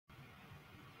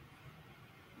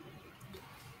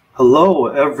Hello,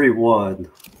 everyone,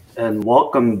 and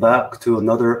welcome back to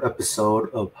another episode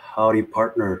of Howdy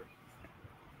Partner.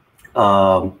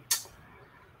 Um,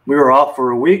 we were off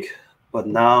for a week, but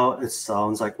now it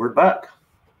sounds like we're back.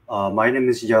 My name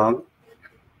is Jeong,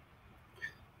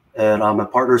 and I'm a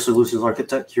Partner Solutions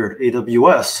Architect here at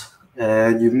AWS.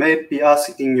 And you may be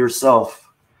asking yourself,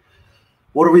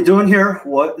 what are we doing here?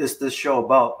 What is this show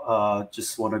about?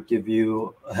 Just want to give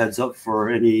you a heads up for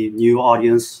any new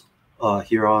audience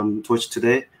here on Twitch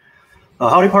today.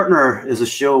 Howdy Partner is a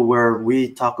show where we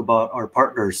talk about our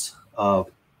partners. So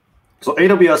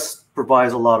AWS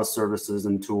provides a lot of services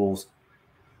and tools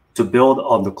to build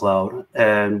on the cloud,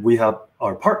 and we have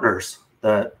our partners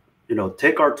that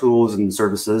take our tools and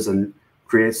services and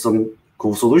create some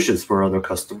cool solutions for other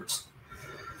customers.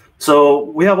 So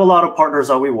we have a lot of partners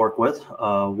that we work with,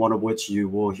 one of which you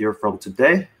will hear from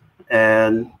today.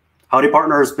 And Howdy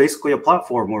Partner is basically a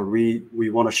platform where we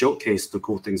want to showcase the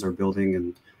cool things they're building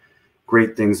and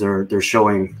great things they're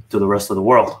showing to the rest of the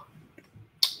world.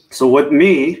 So with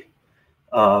me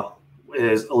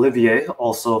is Olivier,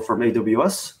 also from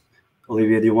AWS.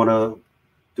 Olivier, do you want to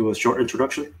do a short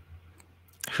introduction?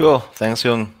 Sure. Thanks,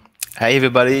 Jeong. Hi,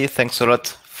 everybody. Thanks a lot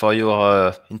for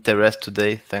your interest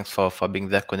today. Thanks for being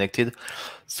there connected.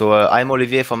 So I'm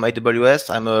Olivier from AWS.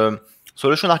 I'm a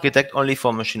solution architect only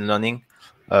for machine learning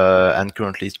and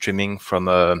currently streaming from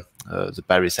the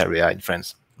Paris area in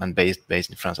France and based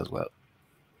in France as well.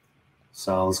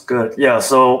 Jeong good. Yeah,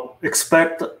 so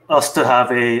expect us to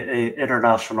have a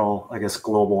international, I guess,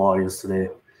 global audience today.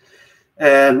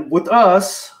 And with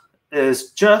us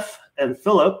is Jeff and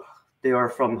Philip. They are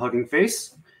from Hugging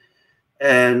Face.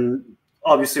 And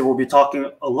obviously, we'll be talking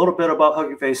a little bit about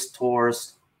Hugging Face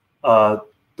towards the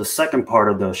second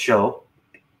part of the show.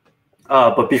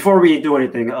 But before we do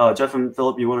anything, Jeff and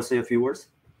Philip, you want to say a few words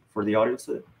for the audience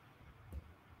today?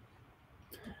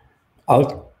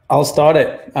 I'll start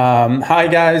it. Hi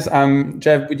guys, I'm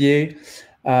Jeff Boudier.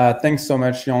 Thanks so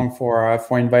much, Jeong,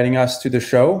 for inviting us to the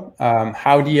show.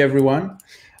 Howdy, everyone.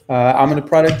 I'm on the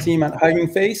product team at Hugging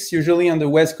Face, usually on the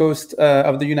west coast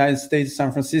of the United States,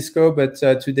 San Francisco, but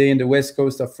today in the west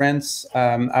coast of France,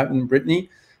 out in Brittany.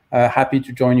 Happy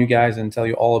to join you guys and tell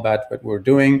you all about what we're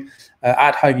doing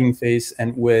at Hugging Face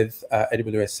and with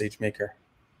AWS SageMaker.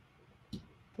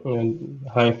 And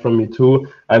hi from me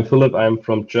too. I'm Philip. I'm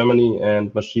from Germany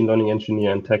and machine learning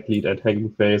engineer and tech lead at Hugging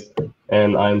Face,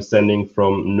 and I'm sending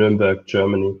from Nuremberg,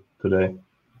 Germany today.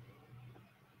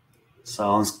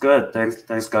 Sounds good.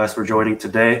 Thanks guys for joining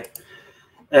today.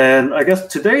 And I guess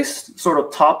today's sort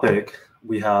of topic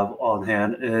we have on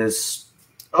hand is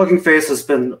Hugging Face has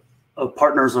been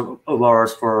partners of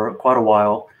ours for quite a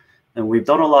while, and we've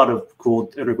done a lot of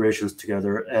cool integrations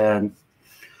together. And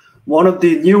one of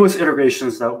the newest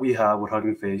integrations that we have with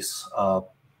Hugging Face, I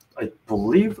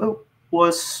believe it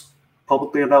was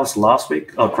publicly announced last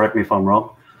week, correct me if I'm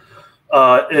wrong,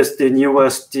 is the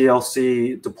newest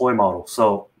DLC deploy model.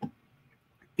 So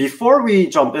before we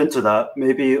jump into that,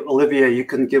 maybe Olivier, you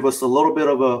can give us a little bit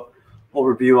of an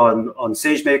overview on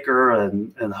SageMaker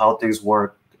and how things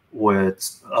work with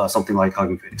something like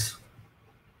Hugging Face.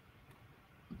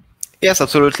 Yes,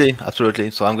 absolutely.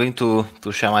 So I'm going to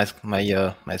share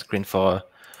my screen for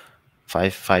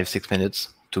 5-6 minutes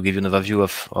to give you an overview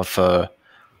of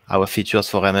our features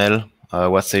for ML,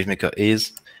 what SageMaker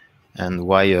is, and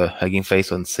why Hugging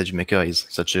Face on SageMaker is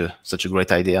such a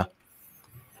great idea.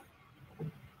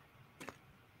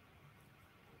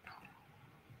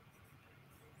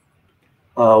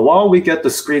 While we get the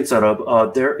screen set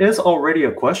up, there is already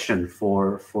a question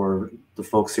for the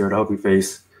folks here at Hugging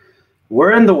Face.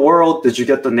 Where in the world did you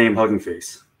get the name Hugging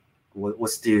Face?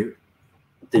 What's the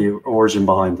origin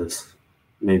behind this?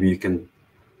 Maybe you can.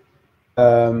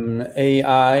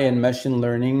 AI and machine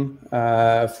learning,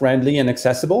 friendly and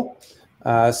accessible.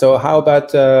 So how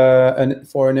about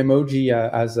for an emoji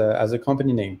as a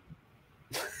company name?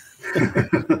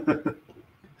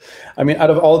 I mean, out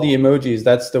of all the emojis,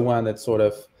 that's the one that sort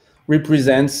of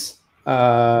represents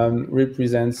what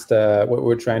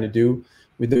we're trying to do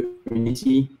with the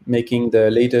community, making the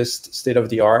latest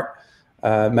state-of-the-art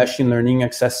machine learning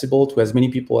accessible to as many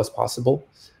people as possible.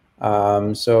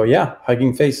 So yeah,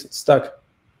 Hugging Face stuck.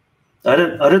 I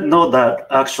didn't know that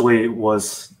actually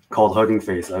was called Hugging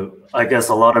Face. I guess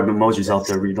a lot of emojis out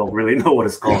there we don't really know what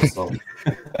it's called. So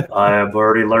I have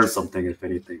already learned something, if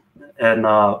anything. And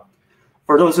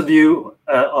for those of you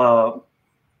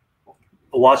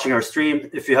watching our stream,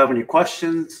 if you have any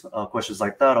questions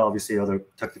like that, obviously other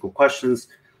technical questions,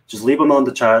 just leave them on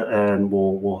the chat and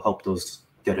we'll help those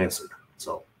get answered.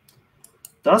 So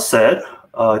that said,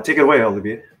 take it away,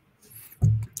 Olivier.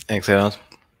 Excellent.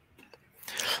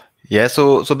 Yeah,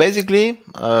 so basically,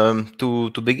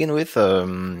 to begin with,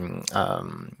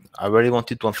 I really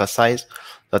wanted to emphasize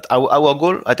that our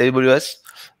goal at AWS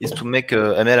is to make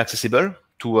ML accessible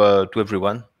to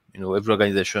everyone, every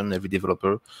organization, every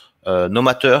developer, no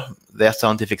matter their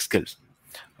scientific skills.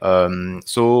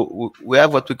 So we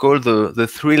have what we call the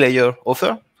three-layer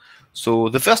offer. So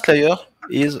the first layer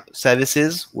is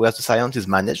services where the science is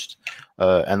managed,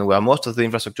 and where most of the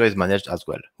infrastructure is managed as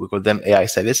well. We call them AI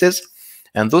services.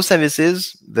 And those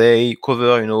services, they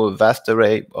cover, a vast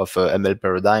array of ML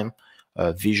paradigm,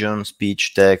 vision,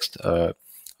 speech, text,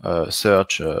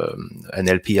 search,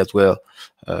 NLP as well,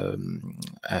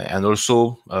 and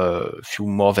also a few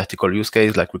more vertical use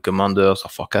cases like recommenders or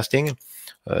forecasting.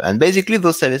 And basically,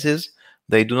 those services,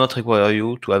 they do not require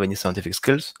you to have any scientific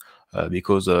skills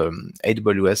because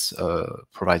AWS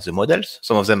provides the models.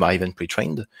 Some of them are even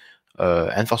pre-trained.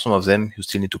 And for some of them, you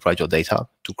still need to provide your data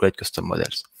to create custom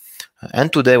models.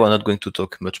 And today, we're not going to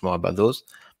talk much more about those,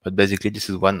 but basically, this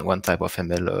is one type of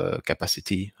ML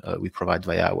capacity we provide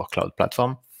via our cloud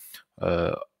platform.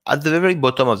 At the very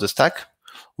bottom of the stack,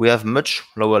 we have much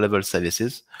lower level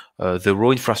services, the raw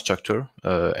infrastructure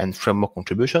and framework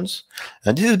contributions.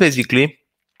 And this is basically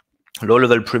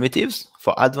low-level primitives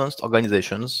for advanced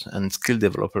organizations and skilled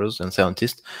developers and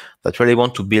scientists that really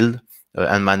want to build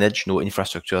and manage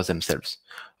infrastructures themselves.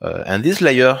 And this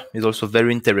layer is also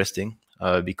very interesting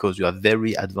because you have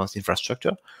very advanced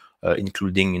infrastructure,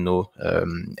 including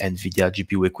NVIDIA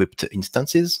GPU-equipped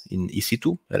instances in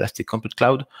EC2, Elastic Compute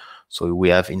Cloud. So we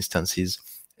have instances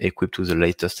equipped with the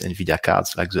latest NVIDIA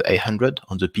cards, like the A100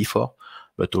 on the P4,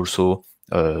 but also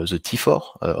the T4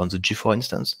 on the G4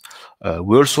 instance.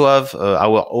 We also have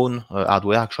our own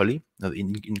hardware, actually,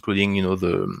 including,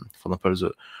 for example,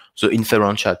 the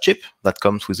inferential chip that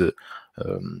comes with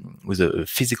a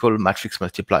physical matrix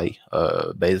multiply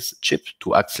based chip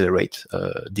to accelerate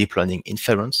deep learning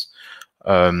inference.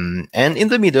 And in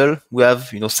the middle, we have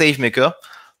SageMaker,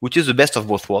 which is the best of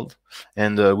both worlds,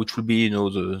 and which will be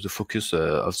the focus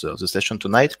of the session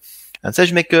tonight. And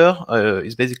SageMaker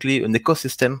is basically an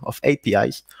ecosystem of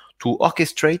APIs to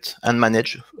orchestrate and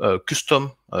manage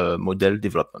custom model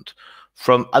development,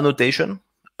 from annotation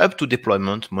up to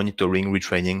deployment, monitoring,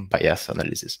 retraining, bias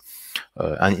analysis,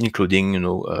 and including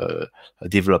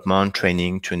development,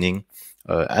 training, tuning,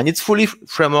 and it's fully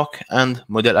framework and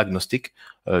model agnostic.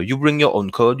 You bring your own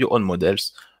code, your own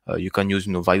models. You can use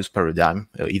various paradigm,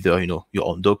 either your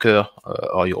own Docker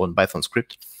or your own Python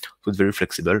script. So it's very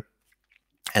flexible,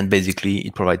 and basically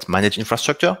it provides managed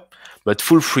infrastructure, but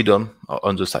full freedom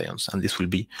on the science. And this will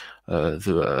be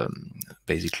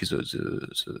basically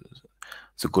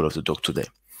the goal of the talk today.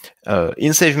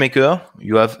 In SageMaker,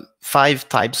 you have 5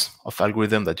 types of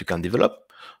algorithm that you can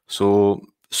develop. So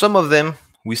some of them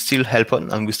we still help on,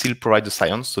 and we still provide the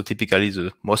science. So typically,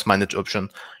 the most managed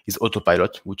option is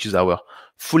Autopilot, which is our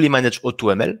fully managed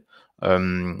AutoML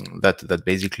that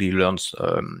basically learns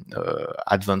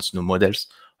advanced models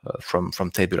from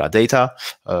tabular data.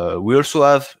 We also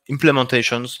have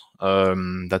implementations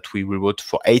that we wrote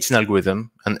for 18 algorithms,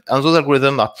 and those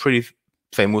algorithms are pretty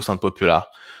famous and popular.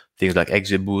 Things like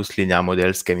XGBoost, linear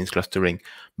models, K-means clustering,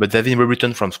 but they've been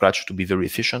rewritten from scratch to be very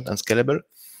efficient and scalable.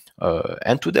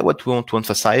 And today, what we want to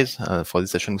emphasize for this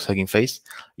session with Hugging Face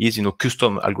is,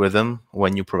 custom algorithm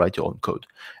when you provide your own code.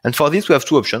 And for this, we have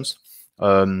 2 options.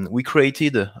 We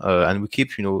created and we keep,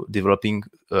 developing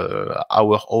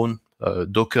our own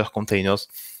Docker containers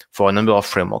for a number of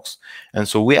frameworks. And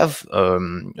so we have a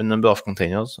number of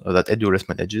containers that AWS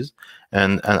manages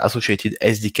and associated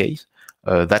SDKs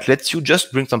that lets you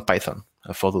just bring some Python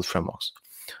for those frameworks.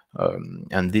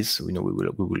 And this, we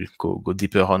will go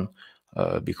deeper on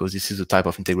because this is the type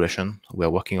of integration we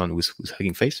are working on with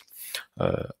Hugging Face.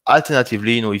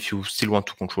 Alternatively, if you still want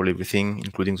to control everything,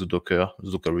 including the Docker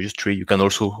registry, you can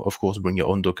also, of course, bring your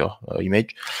own Docker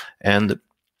image. And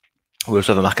we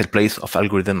also have a marketplace of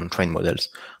algorithm and trained models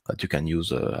that you can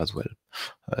use as well.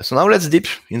 So now let's dip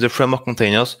in the framework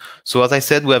containers. So as I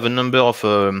said, we have a number of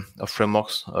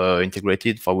frameworks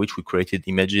integrated for which we created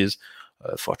images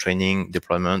for training,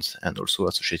 deployments, and also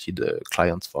associated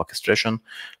clients for orchestration.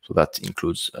 So that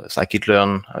includes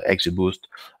scikit-learn, XGBoost,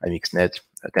 IMXNet,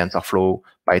 TensorFlow,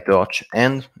 PyTorch,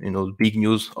 and big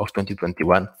news of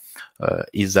 2021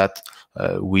 is that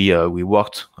we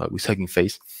worked with Hugging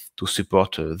Face to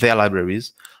support their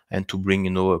libraries and to bring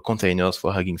containers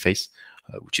for Hugging Face,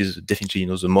 which is definitely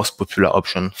the most popular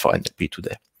option for NLP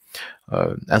today.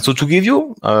 And so to give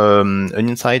you an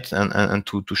insight and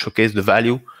to showcase the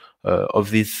value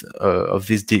of this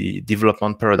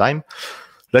development paradigm,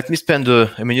 let me spend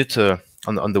a minute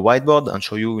on the whiteboard and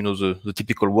show you, the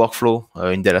typical workflow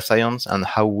in data science and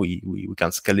how we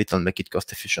can scale it and make it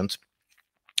cost efficient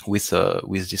with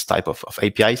this type of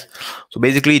APIs. So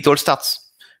basically, it all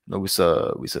starts with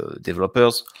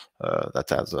developers that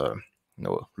has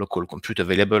local compute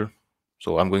available.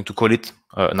 So I'm going to call it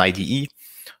an IDE,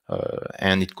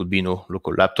 and it could be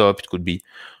local laptop, it could be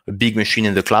a big machine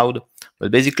in the cloud.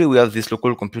 But basically, we have this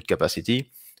local compute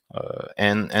capacity,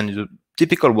 and the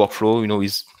typical workflow,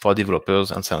 is for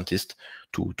developers and scientists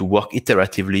to work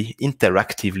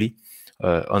interactively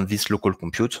on this local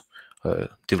compute,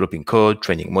 developing code,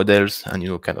 training models,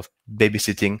 and kind of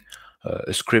babysitting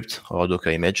a script or a Docker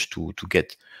image to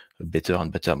get a better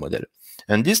and better model.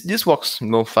 And this works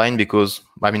fine because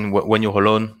when you're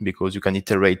alone, because you can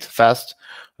iterate fast,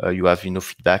 you have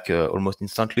feedback almost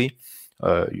instantly.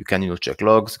 You can check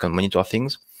logs, you can monitor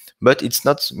things, but it's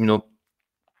not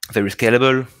very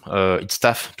scalable. It's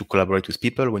tough to collaborate with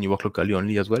people when you work locally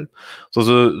only as well.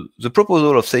 So the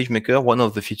proposal of SageMaker, one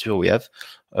of the features we have,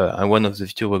 and one of the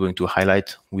features we're going to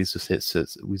highlight with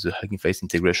the Hugging Face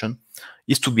integration,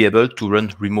 is to be able to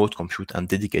run remote compute and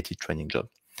dedicated training job.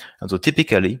 And so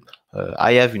typically,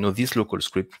 I have this local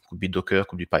script, could be Docker,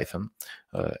 could be Python,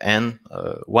 and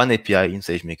one API in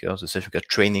SageMaker, the SageMaker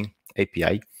training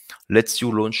API, lets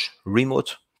you launch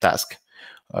remote task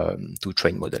to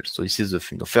train models. So this is the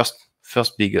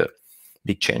first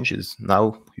big change is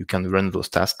now you can run those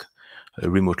tasks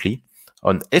remotely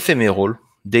on ephemeral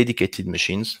dedicated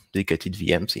machines, dedicated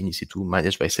VMs in EC2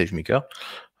 managed by SageMaker.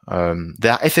 They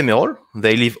are ephemeral.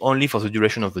 They live only for the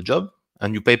duration of the job,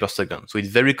 and you pay per second. So it's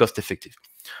very cost effective.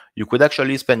 You could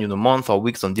actually spend months or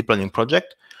weeks on deploying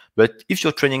project, but if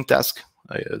your training task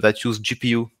that use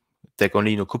GPU take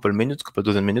only couple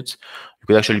dozen minutes, you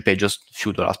could actually pay just a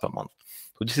few dollars per month.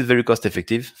 So this is very cost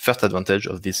effective. First advantage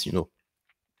of this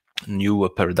new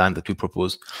paradigm that we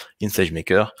propose in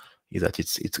SageMaker is that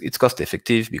it's cost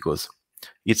effective because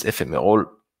it's ephemeral,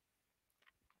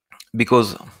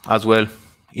 because as well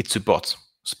it supports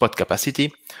spot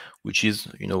capacity, which is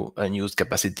unused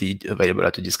capacity available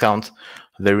at a discount.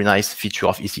 Very nice feature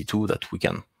of EC2 that we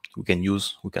can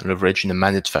leverage in a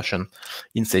managed fashion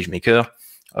in SageMaker.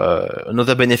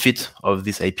 Another benefit of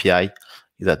this API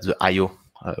is that the I/O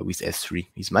with S3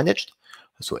 is managed.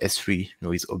 So S3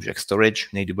 is object storage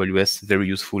in AWS, very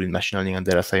useful in machine learning and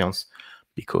data science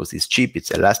because it's cheap,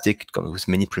 it's elastic, it comes with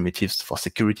many primitives for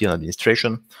security and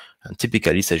administration. And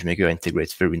typically, SageMaker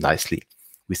integrates very nicely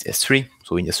with S3.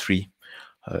 So in S3,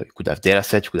 you could have data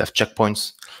set, you could have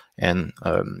checkpoints, and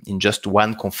in just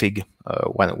one config,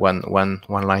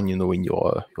 one line, in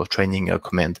your training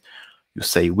command, you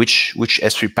say which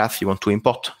S3 path you want to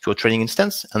import to your training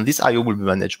instance, and this I/O will be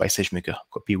managed by SageMaker.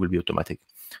 Copy will be automatic,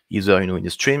 either in a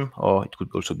stream, or it could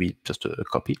also be just a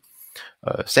copy.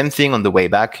 Same thing on the way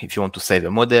back. If you want to save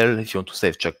a model, if you want to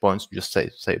save checkpoints, just say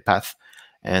a path,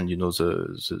 and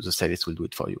the service will do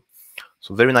it for you.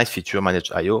 So very nice feature,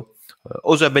 managed I/O.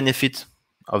 Other benefit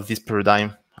of this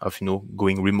paradigm of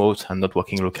going remote and not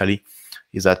working locally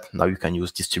is that now you can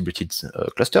use distributed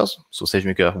clusters. So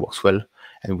SageMaker works well,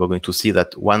 and we're going to see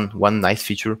that one nice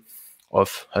feature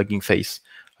of Hugging Face,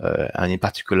 and in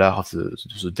particular of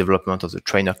the development of the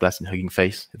trainer class in Hugging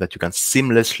Face, is that you can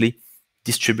seamlessly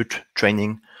distribute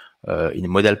training in a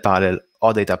model parallel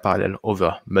or data parallel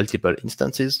over multiple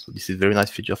instances. So this is a very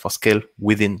nice feature for scale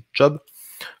within job.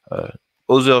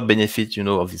 Other benefit,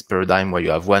 of this paradigm where you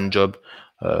have one job,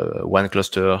 one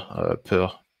cluster per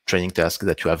training task,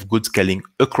 that you have good scaling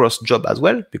across job as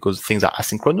well, because things are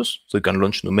asynchronous. So you can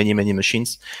launch many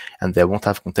machines, and they won't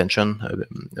have contention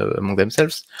among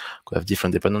themselves. Could have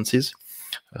different dependencies.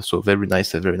 So very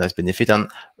nice benefit. And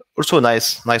also a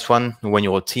nice one when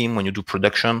you're a team, when you do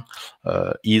production,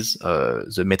 is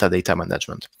the metadata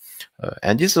management.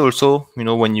 And this is also,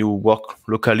 when you work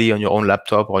locally on your own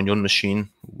laptop or on your own machine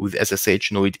with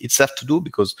SSH, it's tough to do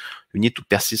because you need to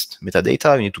persist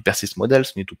metadata, you need to persist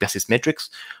models, you need to persist metrics.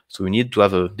 So you need to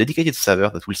have a dedicated server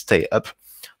that will stay up,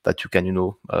 that you can,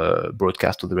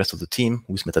 broadcast to the rest of the team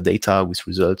with metadata, with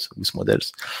results, with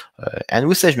models. And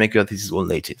with SageMaker, this is all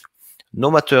native.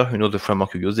 No matter, the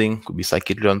framework you're using, could be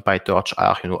scikit-learn, PyTorch,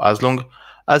 R, as long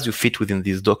as you fit within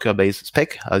this Docker-based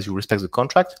spec, as you respect the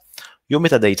contract, your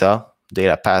metadata,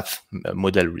 data path,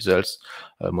 model results,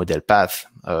 model path,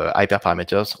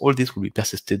 hyperparameters, all this will be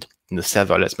persisted in the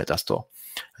serverless metastore.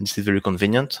 And this is very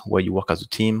convenient where you work as a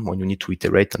team, when you need to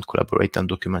iterate and collaborate and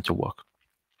document your work.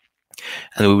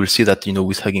 And we will see that,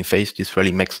 with Hugging Face, this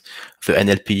really makes the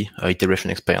NLP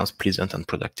iteration experience pleasant and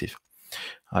productive.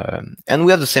 And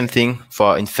we have the same thing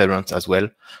for inference as well.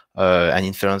 And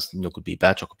inference, could be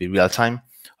batch or could be real time.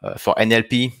 For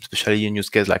NLP, especially in use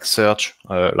case like search,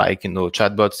 like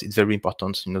chatbots, it's very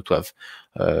important to have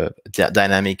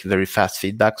dynamic, very fast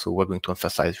feedback. So we're going to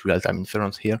emphasize real-time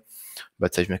inference here.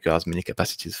 But SageMaker has many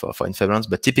capacities for inference,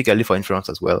 but typically for inference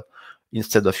as well.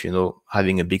 Instead of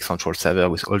having a big central server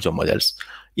with all your models,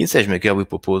 in SageMaker we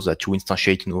propose that you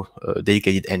instantiate a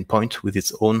dedicated endpoint with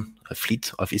its own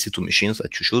fleet of EC2 machines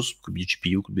that you choose. Could be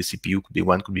GPU, could be CPU, could be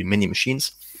one, could be many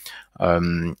machines,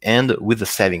 and with a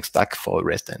saving stack for a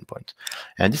REST endpoint.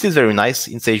 And this is very nice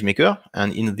in SageMaker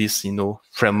and in this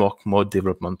framework mode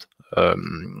development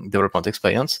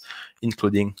experience,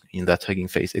 including in that Hugging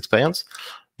Face experience,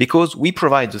 because we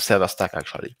provide the server stack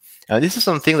actually. And this is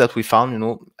something that we found,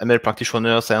 ML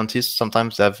practitioners, scientists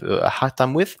sometimes have a hard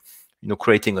time with,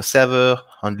 creating a server,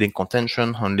 handling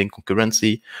contention, handling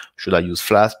concurrency. Should I use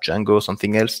Flask, Django,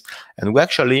 something else? And we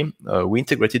actually, we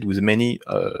integrated with many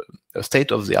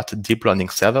state-of-the-art deep learning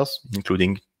servers,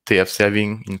 including TF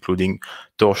serving, including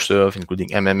TorchServe, including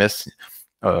MMS,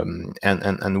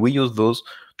 and we use those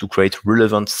to create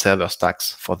relevant server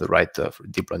stacks for the right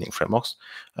deep learning frameworks.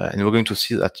 And we're going to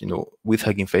see that, with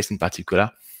Hugging Face in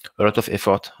particular, a lot of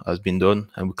effort has been done,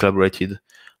 and we collaborated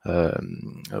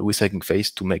with Hugging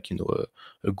Face to make,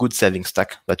 a good saving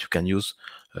stack that you can use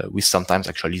with sometimes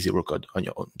actually zero code on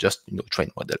your own, just,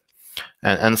 train model.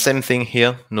 And same thing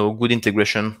here, good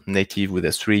integration native with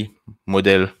S3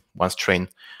 model. Once trained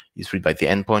is read by the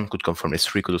endpoint, could come from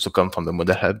S3, could also come from the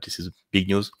model hub. This is big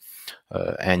news.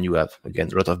 And you have, again,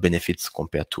 a lot of benefits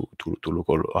compared to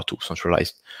local or to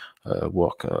centralized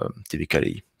work.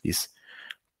 Typically, this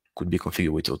could be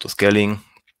configured with auto-scaling.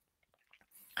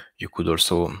 You could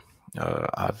also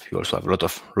have a lot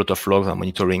of logs and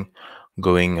monitoring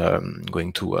going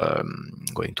to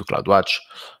CloudWatch.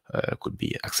 Could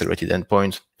be accelerated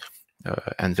endpoint.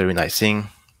 And very nice thing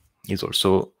is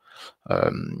also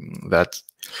that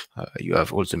you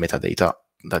have all the metadata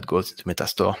that goes into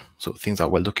Metastore, so things are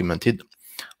well documented,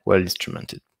 well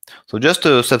instrumented. So just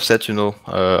a subset,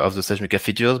 of the SageMaker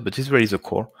features, but this really is the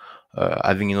core.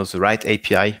 Having the right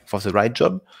API for the right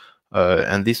job,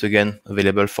 and this again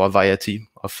available for a variety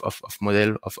of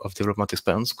model of development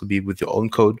experience. Could be with your own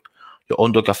code, your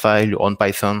own Docker file, your own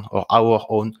Python, or our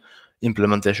own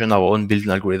implementation, our own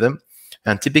building algorithm.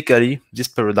 And typically, this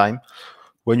paradigm,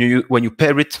 when you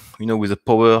pair it, with the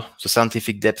power, the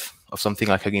scientific depth of something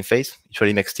like Hugging Face, it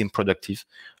really makes team productive,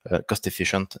 cost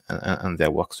efficient, and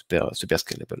their work super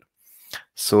scalable.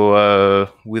 So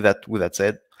with that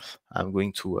said, I'm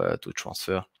going to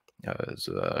transfer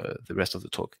the rest of the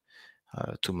talk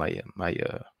to my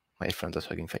friend at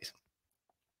Hugging Face.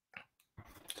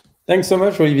 Thanks so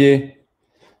much, Olivier.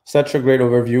 Such a great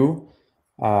overview.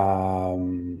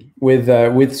 With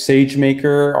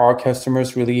SageMaker, our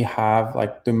customers really have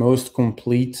like the most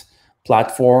complete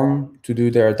platform to do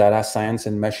their data science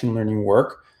and machine learning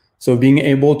work. So being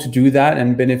able to do that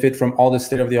and benefit from all the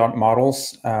state-of-the-art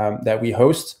models that we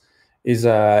host is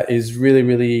really,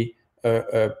 really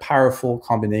a powerful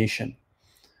combination.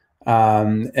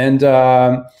 Before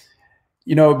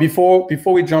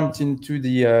we jumped into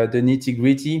the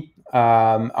nitty-gritty,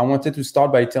 I wanted to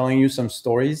start by telling you some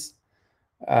stories.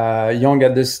 Jeong,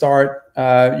 at the start,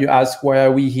 you asked why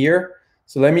are we here?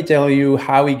 So let me tell you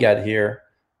how we got here.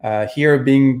 Here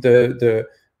being the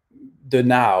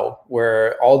now,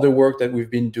 where all the work that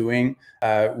we've been doing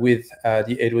with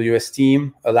the AWS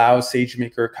team allows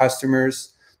SageMaker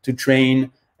customers to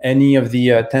train any of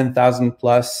the 10,000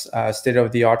 plus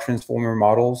state-of-the-art transformer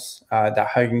models that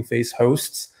Hugging Face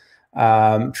hosts,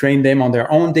 train them on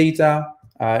their own data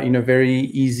in a very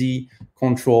easy,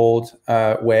 controlled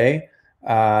way,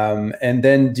 and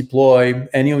then deploy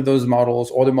any of those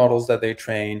models or the models that they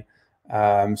train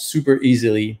super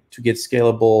easily to get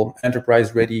scalable,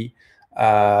 enterprise-ready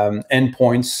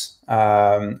endpoints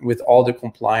with all the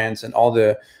compliance and all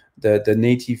the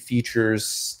native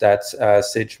features that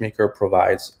SageMaker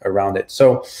provides around it.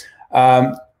 So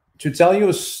to tell you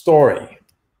a story,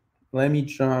 let me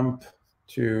jump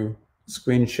to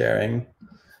screen sharing.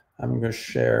 I'm going to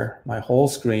share my whole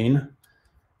screen,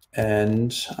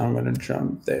 and I'm going to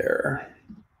jump there.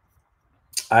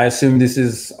 I assume this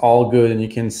is all good and you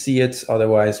can see it.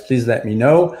 Otherwise, please let me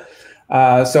know.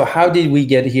 So how did we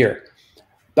get here?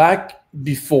 Back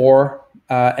before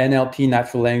NLP,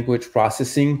 natural language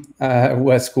processing,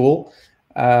 was cool,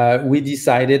 we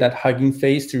decided at Hugging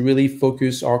Face to really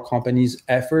focus our company's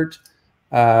effort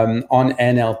on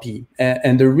NLP.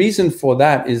 And the reason for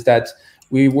that is that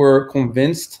we were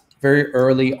convinced very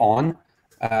early on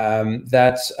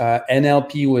that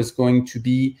NLP was going to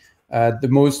be the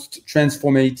most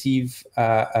transformative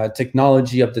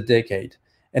technology of the decade.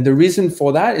 And the reason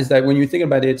for that is that when you think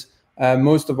about it,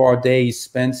 most of our day is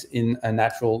spent in a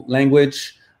natural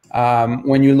language.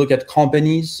 When you look at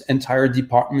companies, entire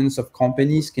departments of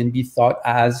companies can be thought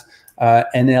as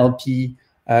NLP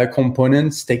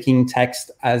components, taking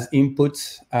text as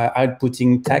input,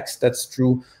 outputting text. That's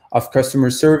true of customer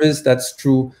service. That's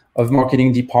true of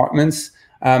marketing departments.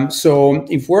 So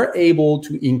if we're able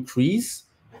to increase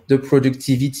the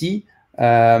productivity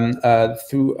of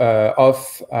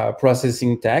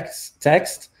processing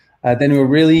text, then we're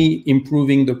really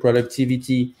improving the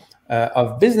productivity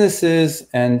of businesses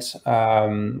and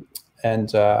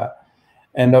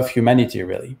of humanity,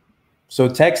 really. So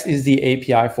text is the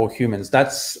API for humans.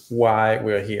 That's why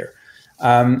we're here.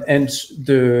 And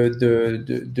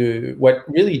what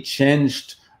really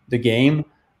changed the game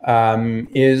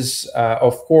is,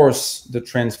 of course, the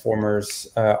Transformers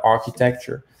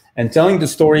architecture. And telling the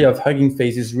story of Hugging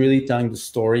Face is really telling the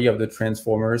story of the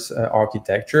Transformers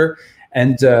architecture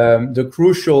and the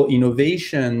crucial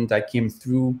innovation that came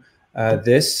through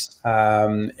this.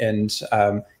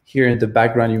 Here in the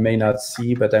background, you may not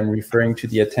see, but I'm referring to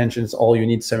the Attention's All You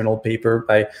Need seminal paper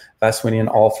by Vaswani and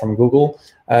al. From Google,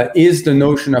 is the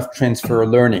notion of transfer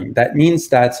learning. That means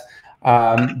that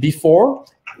before,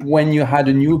 when you had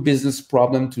a new business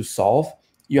problem to solve,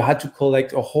 you had to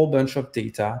collect a whole bunch of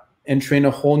data and train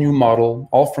a whole new model,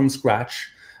 all from scratch.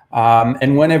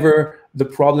 And whenever the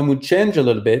problem would change a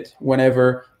little bit,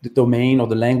 whenever the domain or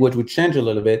the language would change a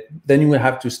little bit, then you would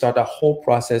have to start a whole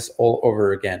process all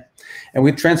over again. And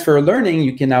with transfer learning,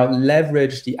 you can now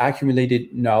leverage the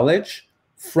accumulated knowledge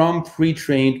from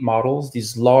pre-trained models,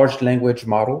 these large language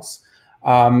models,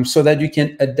 so that you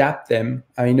can adapt them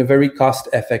in a very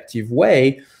cost-effective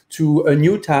way to a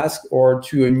new task or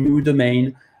to a new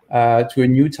domain, to a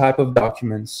new type of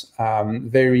documents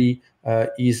very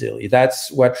easily.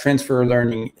 That's what transfer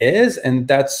learning is, and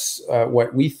that's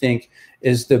what we think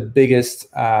is the biggest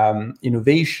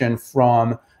innovation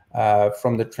from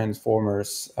the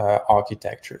Transformers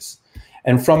architectures.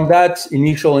 And from that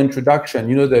initial introduction,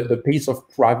 the pace of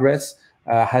progress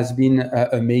has been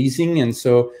amazing. And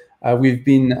so we've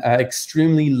been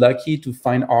extremely lucky to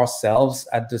find ourselves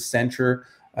at the center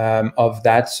of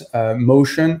that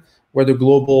motion, where the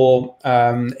global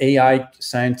AI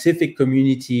scientific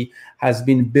community has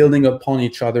been building upon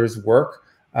each other's work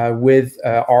with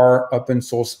our open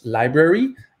source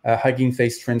library, Hugging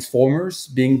Face Transformers,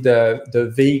 being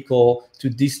the vehicle to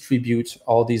distribute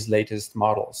all these latest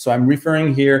models. So I'm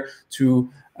referring here to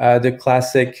the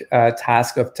classic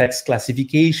task of text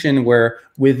classification, where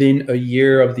within a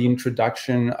year of the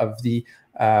introduction of the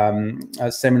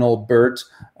seminal BERT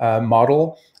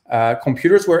model,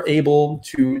 computers were able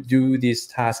to do this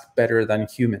task better than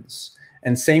humans.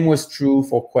 And same was true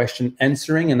for question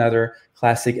answering, another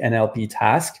classic NLP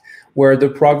task, where the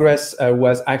progress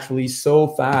was actually so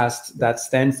fast that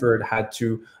Stanford had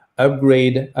to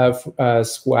upgrade the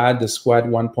Squad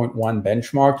 1.1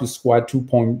 benchmark to Squad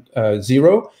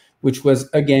 2.0, which was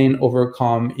again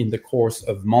overcome in the course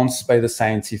of months by the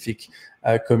scientific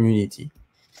community.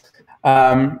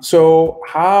 So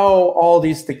how all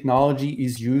this technology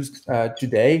is used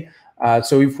today.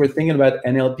 So if we're thinking about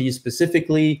NLP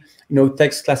specifically,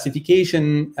 text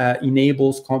classification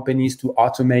enables companies to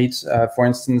automate, for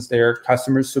instance, their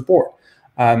customer support,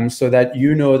 so that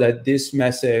that this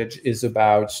message is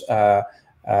about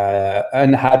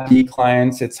unhappy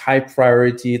clients. It's high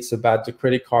priority. It's about the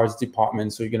credit cards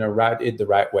department, so you're going to route it the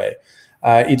right way.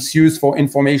 It's used for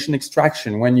information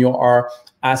extraction when you are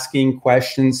asking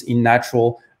questions in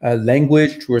natural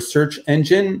language to a search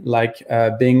engine like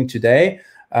Bing today,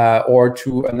 or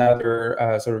to another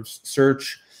sort of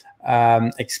search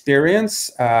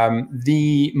experience.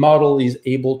 The model is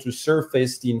able to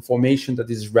surface the information that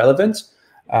is relevant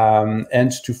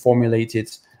and to formulate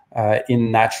it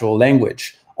in natural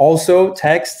language. Also,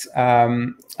 text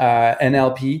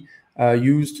NLP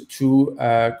used to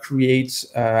create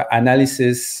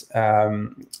analysis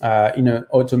in an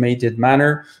automated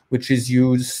manner, which is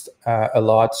used a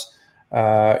lot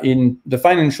in the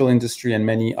financial industry and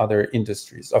many other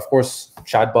industries. Of course,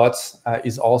 chatbots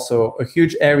is also a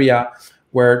huge area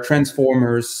where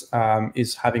Transformers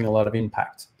is having a lot of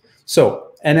impact.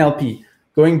 So NLP,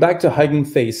 going back to Hugging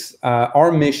Face,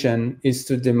 our mission is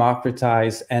to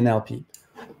democratize NLP.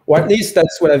 Or at least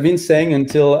that's what I've been saying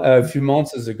until a few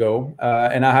months ago.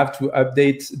 And I have to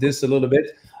update this a little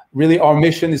bit. Really, our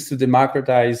mission is to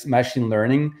democratize machine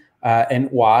learning.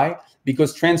 And why?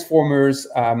 Because Transformers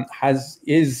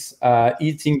is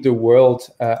eating the world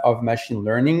of machine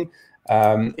learning.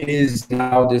 It is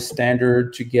now the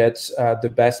standard to get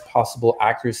the best possible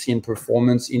accuracy and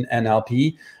performance in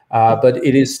NLP. But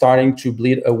it is starting to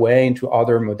bleed away into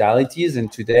other modalities. And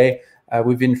today,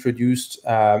 we've introduced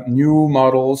new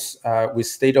models with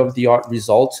state-of-the-art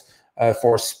results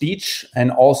for speech,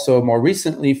 and also more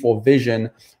recently for vision,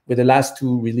 with the last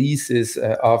two releases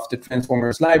of the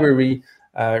Transformers library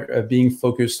being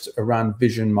focused around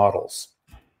vision models.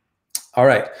 All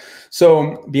right,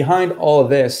 so behind all of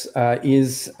this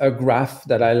is a graph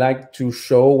that I like to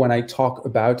show when I talk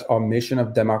about our mission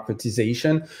of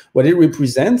democratization. What it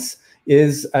represents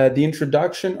is the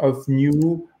introduction of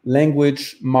new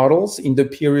language models in the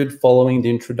period following the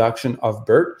introduction of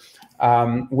BERT,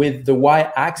 with the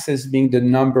y-axis being the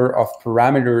number of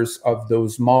parameters of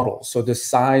those models, so the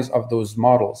size of those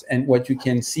models. And what you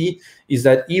can see is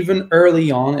that even early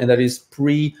on, and that is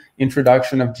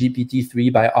pre-introduction of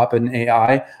GPT-3 by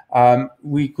OpenAI,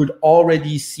 we could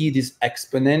already see this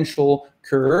exponential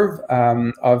curve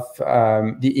of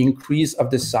the increase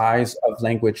of the size of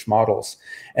language models.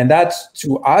 And that,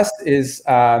 to us, is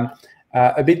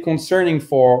a bit concerning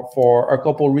for a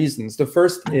couple reasons. The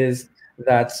first is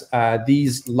that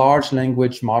these large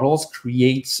language models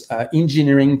create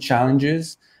engineering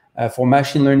challenges for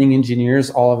machine learning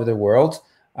engineers all over the world.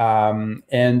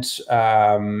 And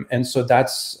so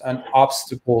that's an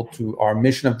obstacle to our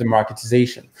mission of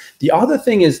democratization. The other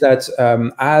thing is that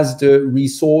as the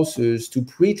resources to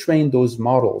pre-train those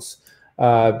models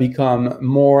become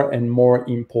more and more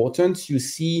important, you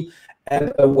see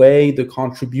away the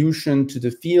contribution to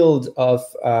the field of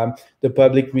the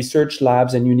public research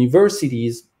labs and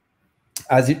universities,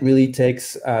 as it really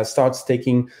starts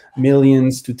taking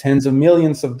millions to tens of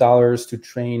millions of dollars to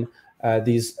train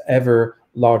these ever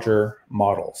larger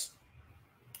models.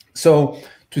 So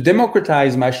to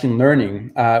democratize machine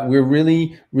learning, we're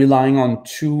really relying on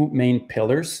two main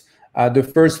pillars. The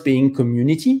first being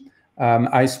community.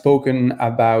 I've spoken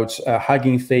about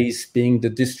Hugging Face being the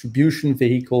distribution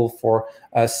vehicle for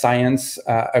science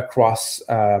across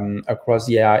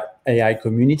the AI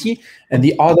community, and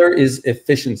the other is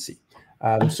efficiency.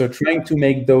 So trying to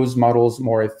make those models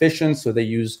more efficient, so they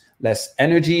use less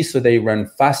energy, so they run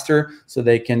faster, so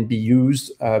they can be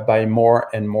used by more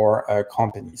and more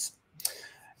companies.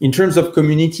 In terms of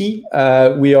community,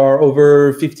 we are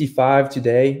over 55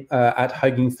 today at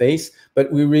Hugging Face,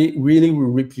 but we really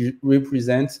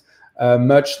represent a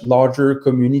much larger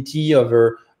community,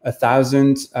 over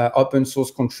 1,000 open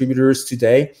source contributors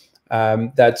today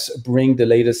that bring the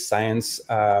latest science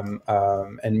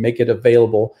and make it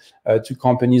available to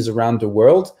companies around the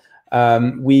world.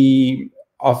 We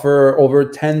offer over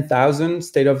 10,000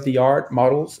 state-of-the-art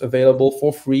models available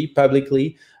for free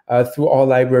publicly through our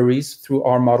libraries, through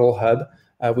our model hub,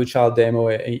 which I'll demo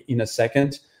in a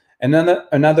second. And then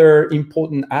another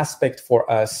important aspect for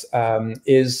us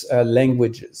is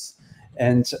languages.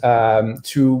 And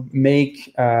to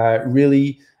make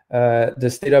really the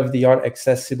state-of-the-art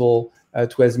accessible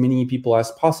to as many people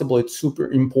as possible, it's super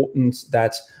important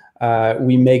that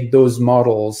we make those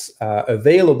models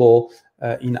available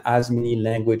in as many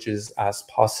languages as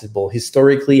possible.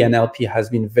 Historically, NLP has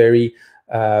been very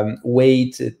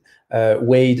weighed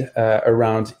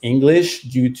around English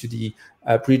due to the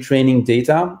pre-training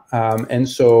data. And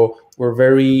so we're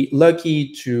very lucky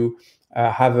to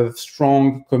have a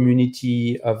strong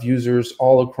community of users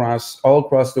all across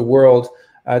the world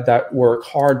that work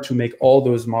hard to make all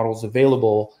those models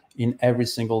available in every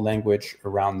single language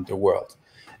around the world.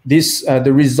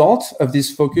 The result of this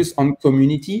focus on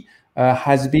community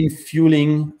has been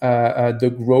fueling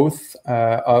the growth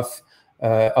of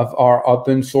our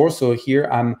open source. So here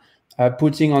I'm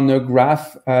putting on the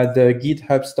graph the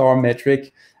GitHub star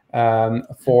metric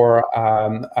for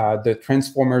the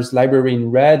Transformers library in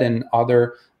red and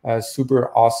other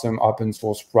super awesome open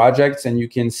source projects. And you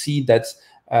can see that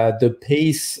the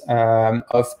pace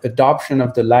of adoption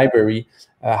of the library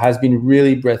has been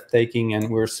really breathtaking, and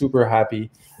we're super happy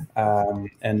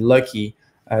and lucky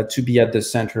to be at the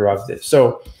center of this.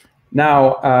 So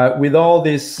now, with all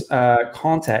this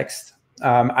context,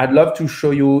 I'd love to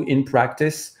show you in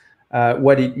practice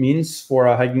what it means for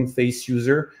a Hugging Face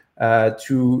user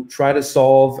to try to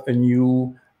solve a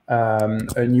new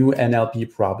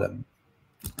NLP problem.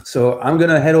 So I'm going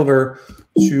to head over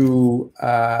to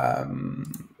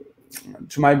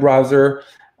my browser.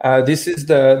 This is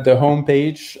the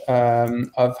homepage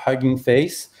of Hugging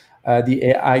Face, the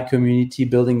AI community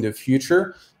building the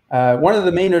future. One of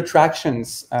the main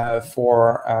attractions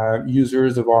for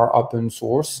users of our open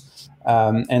source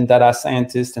and data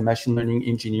scientists and machine learning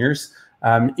engineers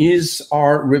is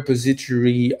our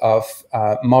repository of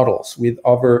models, with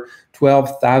over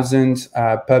 12,000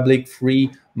 public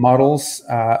free models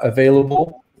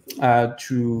available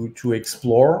to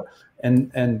explore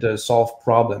and solve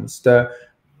problems. The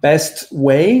best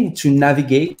way to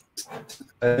navigate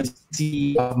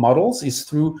sea of models is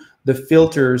through the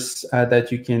filters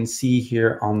that you can see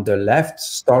here on the left,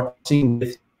 starting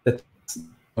with the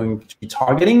going to be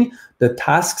targeting the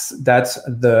tasks that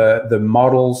the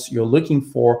models you're looking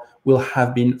for will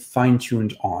have been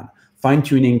fine-tuned on.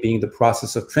 Fine-tuning being the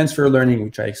process of transfer learning,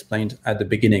 which I explained at the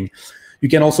beginning. You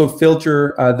can also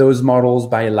filter those models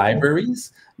by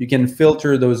libraries. You can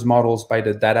filter those models by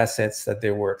the data sets that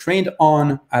they were trained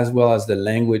on, as well as the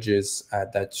languages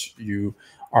that you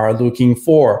are looking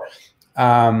for.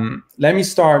 Let me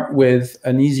start with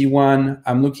an easy one.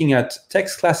 I'm looking at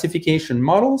text classification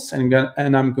models, and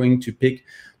I'm going to pick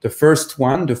the first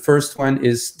one. The first one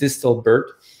is Distilbert,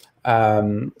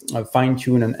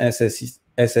 fine-tune and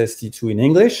SST2 in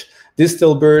English.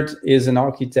 Distilbert is an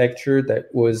architecture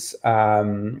that was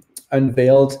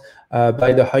unveiled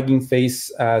by the Hugging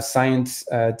Face science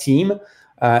team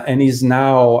and is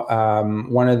now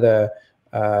one of the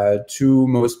two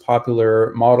most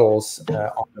popular models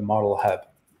on the Model Hub.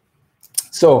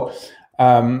 So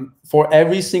for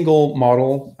every single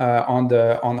model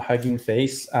on Hugging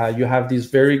Face, you have this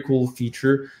very cool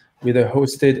feature with a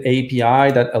hosted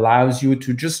API that allows you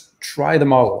to just try the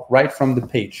model right from the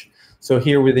page. So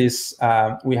here with this,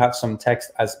 we have some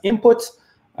text as input.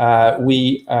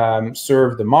 We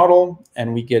serve the model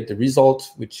and we get the result,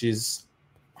 which is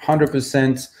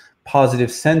 100%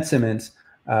 positive sentiment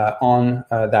on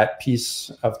that piece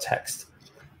of text.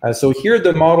 So here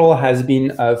the model has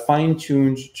been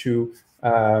fine-tuned to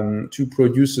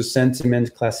produce a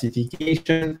sentiment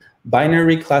classification,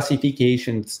 binary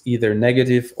classifications, either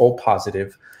negative or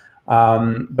positive.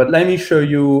 But let me show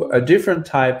you a different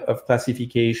type of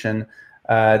classification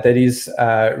that is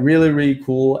really, really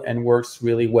cool and works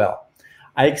really well.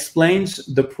 I explained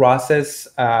the process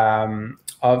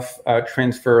of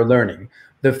transfer learning.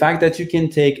 The fact that you can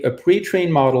take a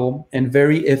pre-trained model and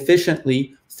very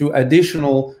efficiently, through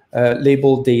additional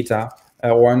labeled data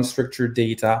or unstructured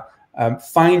data,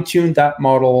 fine-tune that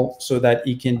model so that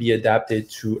it can be adapted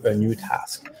to a new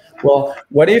task. Well,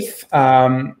 what if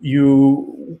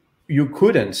you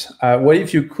couldn't? What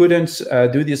if you couldn't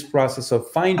do this process of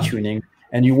fine-tuning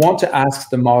and you want to ask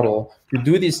the model to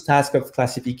do this task of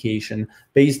classification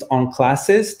based on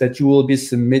classes that you will be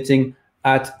submitting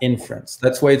at inference?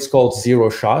 That's why it's called zero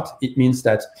shot. It means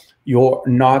that you're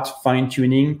not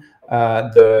fine-tuning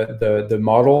the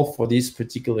model for these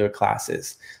particular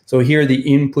classes. So here the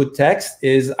input text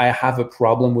is, I have a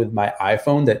problem with my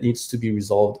iPhone that needs to be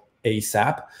resolved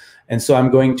ASAP. And so I'm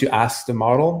going to ask the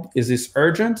model, is this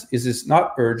urgent? Is this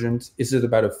not urgent? Is it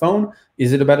about a phone?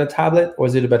 Is it about a tablet? Or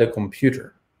is it about a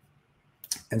computer?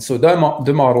 And so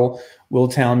the model will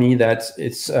tell me that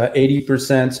it's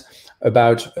 80%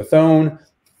 about a phone,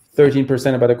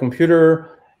 13% about a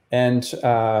computer, and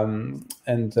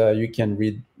you can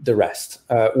read the rest.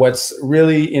 What's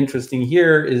really interesting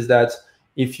here is that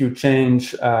if you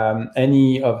change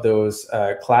any of those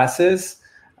classes,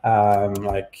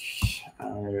 like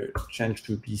change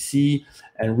to PC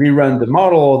and rerun the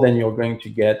model, then you're going to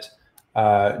get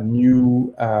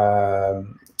new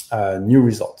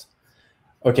result.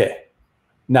 Okay,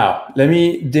 now let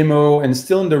me demo, and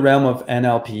still in the realm of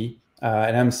NLP,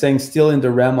 and I'm saying still in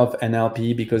the realm of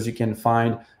NLP because you can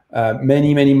find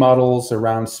many models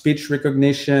around speech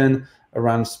recognition,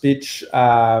 around speech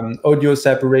audio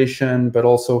separation, but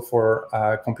also for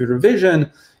computer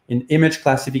vision, in image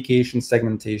classification,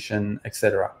 segmentation,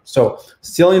 etc. So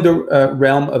still in the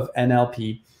realm of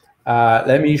NLP,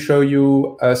 let me show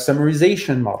you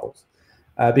summarization models.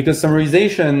 Because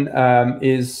summarization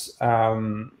is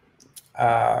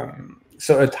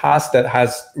so a task that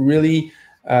has really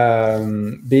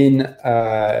been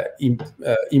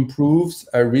improved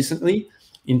recently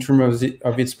in terms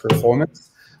of its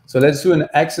performance. So let's do an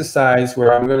exercise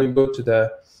where I'm going to go to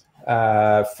the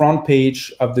front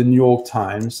page of the New York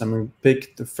Times. I'm going to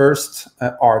pick the first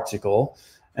article,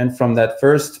 and from that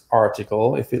first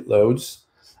article, if it loads,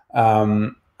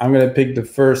 I'm going to pick the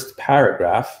first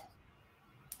paragraph,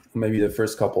 maybe the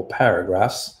first couple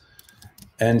paragraphs,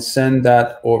 and send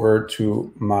that over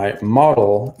to my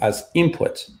model as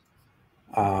input.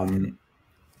 And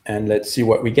let's see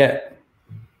what we get.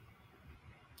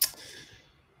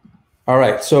 All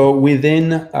right, so within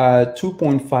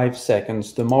 2.5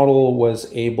 seconds, the model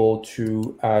was able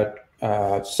to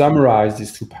summarize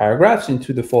these two paragraphs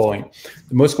into the following.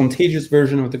 The most contagious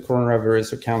version of the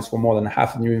coronavirus accounts for more than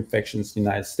half of new infections in the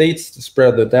United States. The spread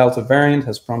of the Delta variant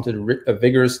has prompted a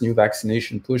vigorous new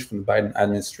vaccination push from the Biden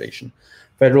administration.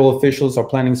 Federal officials are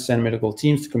planning to send medical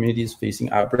teams to communities facing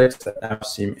outbreaks that now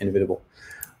seem inevitable.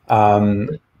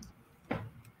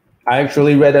 I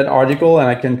actually read that article, and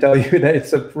I can tell you that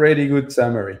it's a pretty good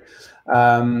summary.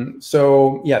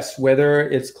 So yes, whether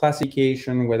it's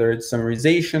classification, whether it's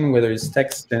summarization, whether it's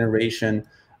text generation,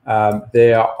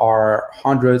 there are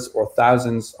hundreds or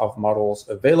thousands of models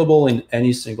available in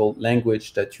any single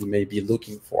language that you may be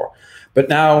looking for. But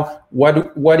now,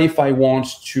 what if I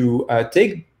want to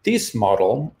take this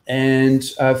model and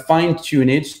fine-tune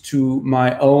it to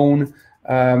my own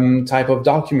type of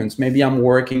documents? Maybe I'm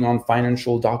working on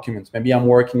financial documents. Maybe I'm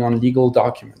working on legal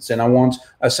documents, and I want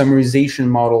a summarization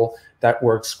model that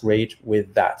works great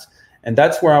with that. And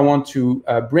that's where I want to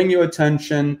bring your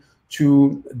attention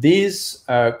to these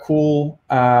cool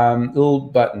little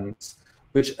buttons,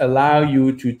 which allow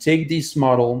you to take this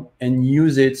model and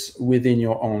use it within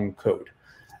your own code.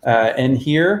 And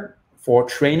here, for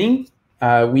training,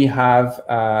 we have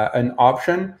an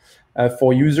option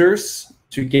for users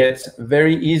to get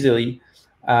very easily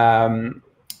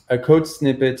a code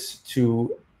snippet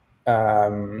to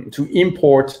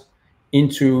import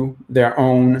into their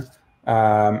own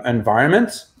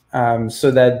environment,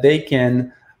 so that they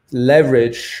can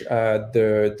leverage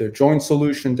the joint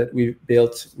solution that we've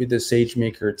built with the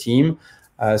SageMaker team.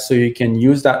 So you can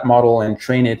use that model and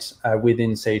train it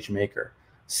within SageMaker.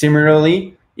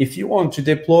 Similarly, if you want to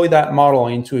deploy that model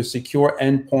into a secure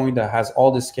endpoint that has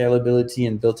all the scalability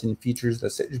and built-in features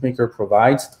that SageMaker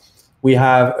provides, we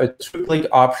have a two-click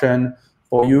option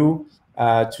for you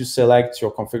to select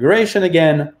your configuration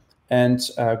again and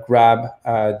grab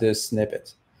the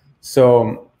snippet.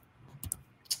 So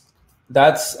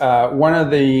that's one of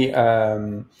the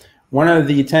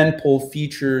tentpole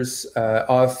features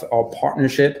of our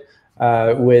partnership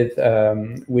with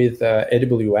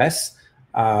AWS.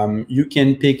 You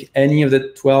can pick any of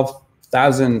the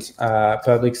 12,000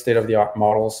 public state-of-the-art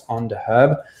models on the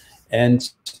hub,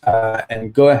 and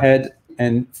go ahead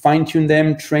and fine-tune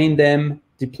them, train them,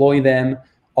 deploy them,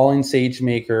 all in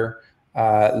SageMaker,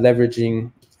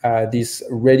 leveraging these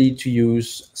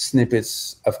ready-to-use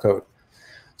snippets of code.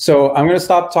 So I'm going to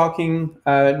stop talking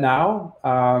now,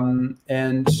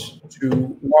 and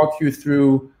to walk you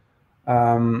through.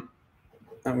 I'm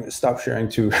going to stop sharing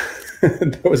too.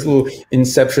 That was a little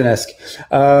Inception-esque.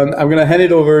 I'm going to hand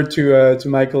it over to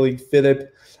my colleague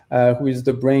Philip, who is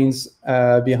the brains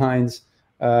behind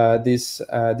this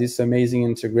amazing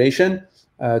integration,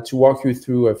 to walk you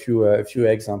through a few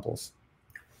examples.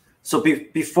 So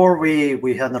before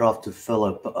we hand it off to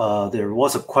Philip, there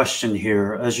was a question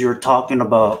here. As you're talking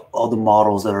about all the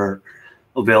models that are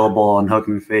available on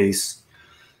Hugging Face,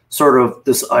 sort of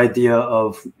this idea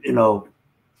of,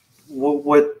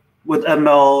 with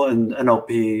ML and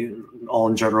NLP all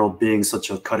in general being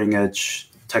such a cutting edge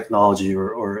technology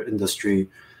or industry,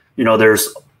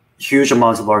 there's huge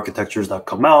amounts of architectures that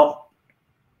come out,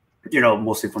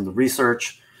 mostly from the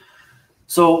research.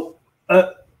 So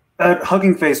at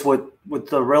Hugging Face, with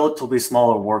the relatively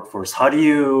smaller workforce, how do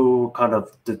you kind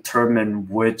of determine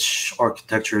which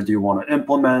architecture do you want to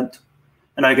implement?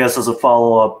 And I guess as a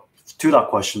follow-up to that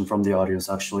question from the audience,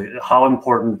 actually, how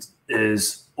important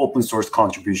is open source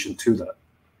contribution to that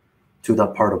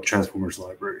part of Transformers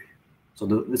library?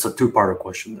 So it's a two-part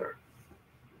question there.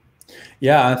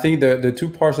 Yeah, I think the two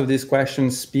parts of this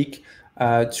question speak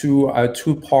to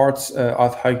two parts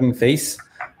of Hugging Face.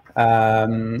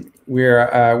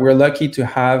 We're lucky to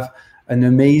have an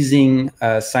amazing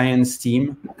science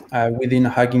team within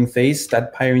Hugging Face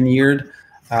that pioneered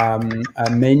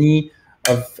many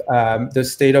of the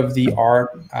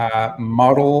state-of-the-art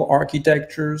model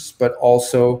architectures, but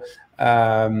also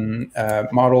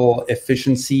model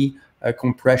efficiency,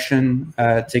 compression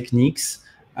techniques.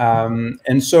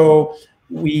 And so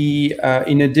we,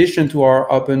 in addition to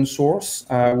our open source,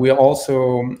 we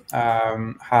also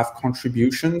have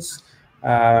contributions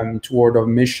toward our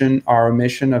mission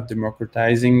of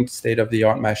democratizing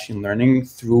state-of-the-art machine learning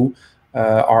through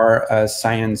our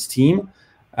science team.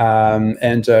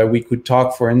 And we could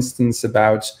talk, for instance,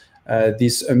 about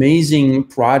this amazing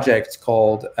project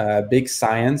called Big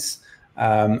Science,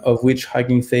 of which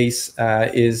Hugging Face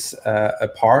is a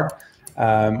part,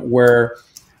 where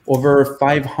over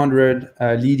 500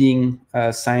 leading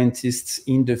scientists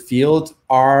in the field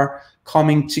are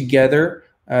coming together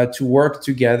to work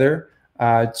together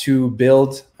to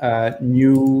build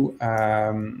new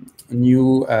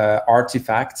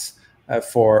artifacts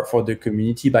for the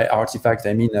community. By artifact,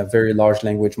 I mean a very large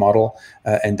language model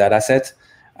and data set.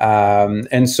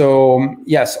 And so,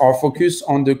 yes, our focus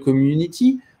on the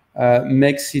community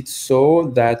makes it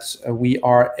so that we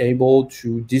are able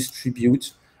to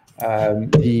distribute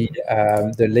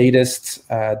the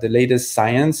latest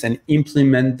science and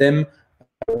implement them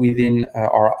within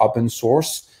our open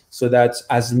source, so that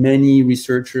as many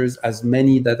researchers, as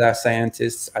many data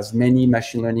scientists, as many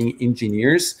machine learning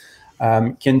engineers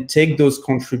can take those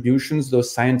contributions,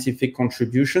 those scientific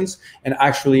contributions, and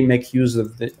actually make use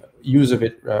of it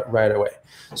right away.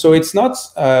 So it's not,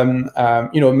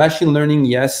 machine learning,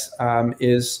 yes,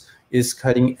 is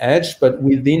cutting edge, but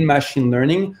within machine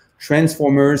learning,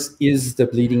 transformers is the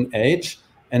bleeding edge,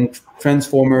 and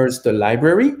transformers, the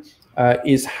library,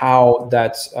 is how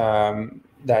that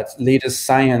latest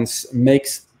science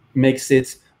makes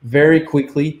it very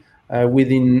quickly,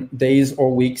 within days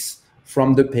or weeks,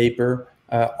 from the paper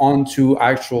onto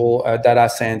actual data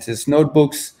scientist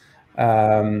notebooks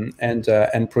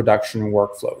and production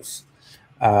workflows.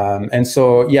 And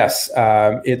so, yes,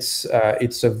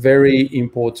 it's a very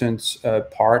important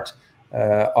part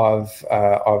of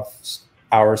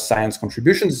our science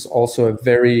contributions. It's also a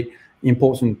very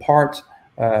important part,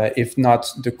 if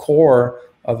not the core,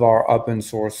 of our open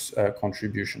source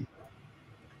contribution.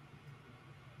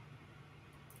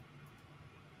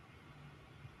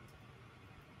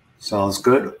 Sounds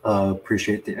good.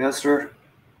 Appreciate the answer.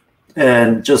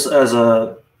 And just as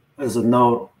a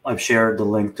note, I've shared the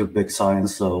link to Big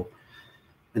Science. So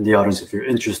in the audience, if you're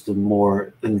interested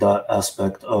more in that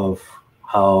aspect of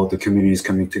how the community is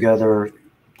coming together,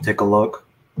 take a look.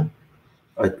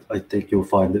 I think you'll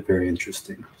find it very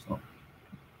interesting. So.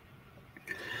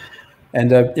 And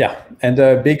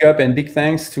big up and big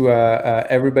thanks to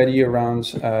everybody around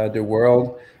the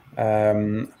world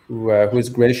who is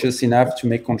gracious enough to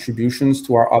make contributions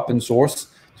to our open source,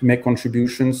 to make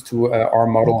contributions to our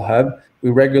model hub. We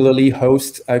regularly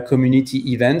host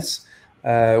community events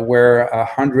where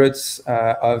hundreds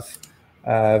of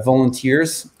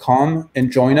volunteers come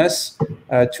and join us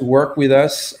to work with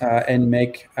us and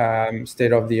make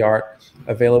state-of-the-art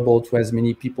available to as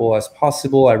many people as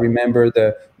possible. I remember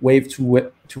the Wave 2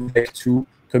 Wave 2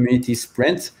 community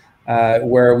sprint,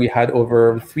 where we had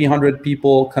over 300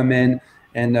 people come in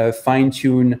and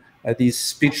fine-tune these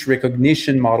speech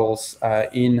recognition models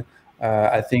in,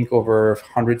 I think, over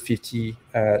 150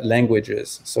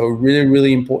 languages. So really,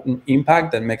 really important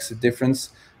impact that makes a difference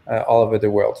all over the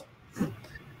world.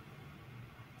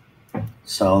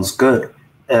 Sounds good.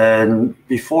 And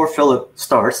before Philip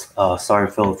starts, sorry,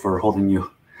 Philip, for holding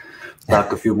you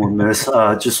back a few more minutes.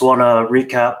 Just want to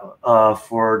recap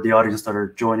for the audience that are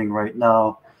joining right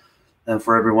now, and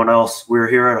for everyone else. We're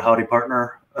here at a Howdy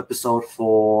Partner episode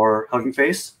for Hugging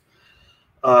Face.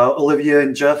 Olivia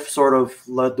and Jeff sort of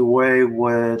led the way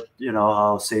with,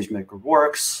 how SageMaker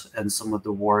works and some of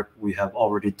the work we have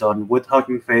already done with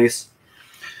Hugging Face.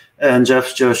 And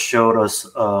Jeff just showed us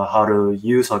how to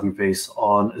use Hugging Face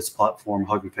on its platform,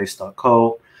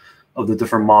 huggingface.co, of the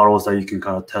different models that you can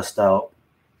kind of test out.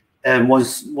 And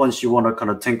once you want to kind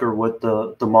of tinker with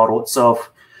the model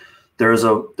itself, there's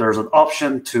an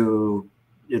option to,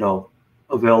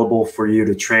 available for you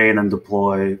to train and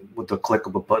deploy with the click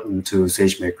of a button to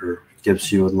SageMaker. It gives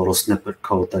you a little snippet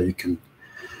code that you can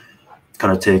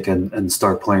kind of take and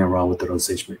start playing around with it on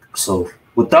SageMaker. So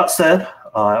with that said,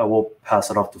 I will pass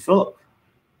it off to Philip.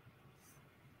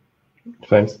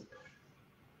 Thanks.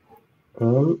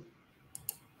 I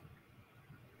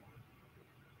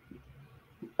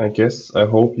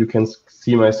hope you can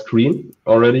see my screen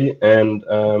already. And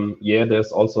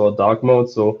there's also a dark mode.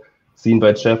 So seen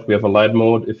by Jeff, we have a light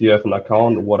mode. If you have an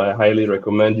account, what I highly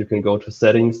recommend, you can go to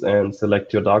settings and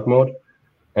select your dark mode.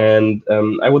 And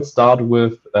I would start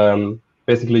with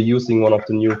basically using one of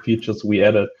the new features we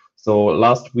added. So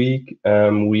last week,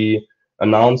 we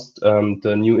announced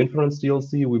the new inference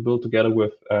DLC we built together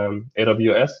with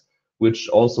AWS, which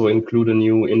also include a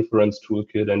new inference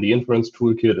toolkit. And the inference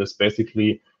toolkit is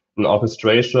basically an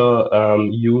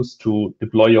orchestrator used to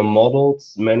deploy your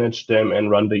models, manage them, and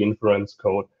run the inference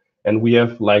code. And we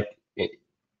have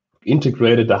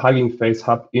integrated the Hugging Face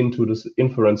hub into this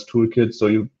inference toolkit, so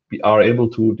you are able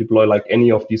to deploy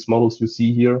any of these models you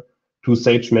see here to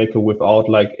SageMaker without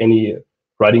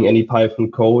writing any Python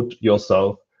code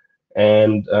yourself.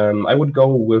 And I would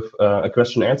go with a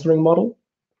question answering model.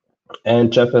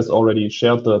 And Jeff has already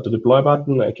shared the deploy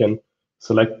button. I can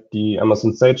select the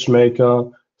Amazon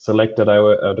SageMaker, select that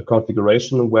the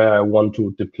configuration where I want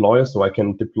to deploy. So I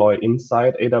can deploy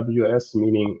inside AWS,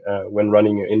 meaning when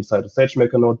running inside a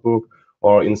SageMaker notebook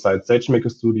or inside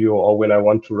SageMaker Studio, or when I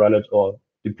want to run it or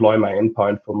deploy my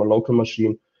endpoint from a local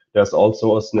machine. There's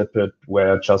also a snippet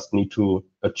where I just need to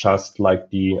adjust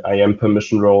the IAM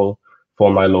permission role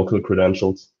for my local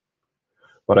credentials.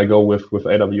 But I go with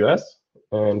AWS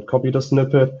and copy the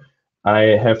snippet. I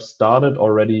have started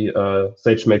already a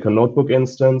SageMaker notebook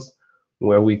instance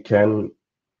where we can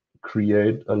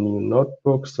create a new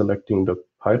notebook, selecting the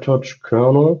PyTorch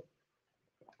kernel.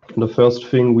 The first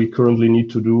thing we currently need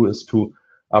to do is to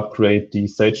upgrade the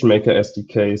SageMaker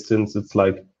SDK, since it's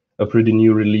a a pretty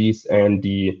new release, and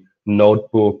the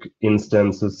notebook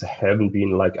instances haven't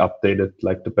been like updated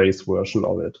like the base version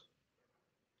of it.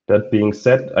 That being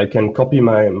said, I can copy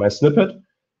my snippet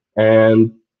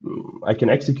and I can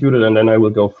execute it, and then I will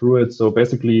go through it. So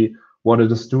basically what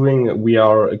it is doing, we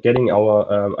are getting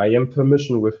our IAM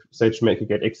permission with SageMaker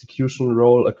get execution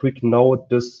role. A quick note,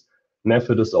 this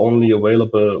method is only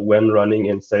available when running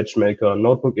in SageMaker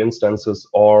notebook instances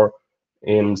or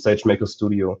in SageMaker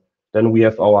Studio. Then we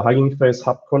have our Hugging Face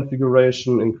hub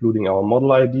configuration, including our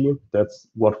model ID. That's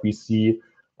what we see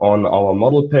on our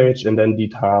model page, and then the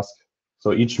task.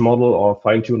 So each model or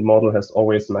fine-tuned model has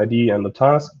always an ID and a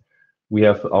task. We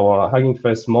have our Hugging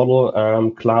Face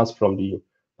model class from the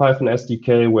Python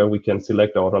SDK, where we can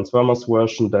select our transformers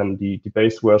version, then the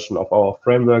base version of our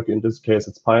framework. In this case,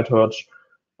 it's PyTorch,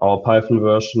 our Python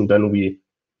version. Then we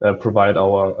provide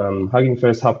our Hugging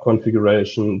Face hub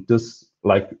configuration. This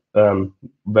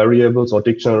variables or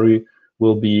dictionary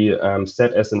will be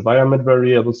set as environment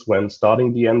variables when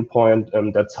starting the endpoint,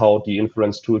 and that's how the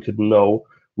inference toolkit know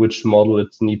which model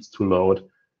it needs to load.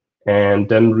 And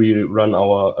then we run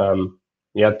our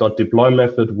 .deploy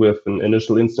method with an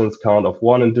initial instance count of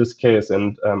 1 in this case,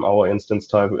 and our instance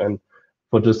type. And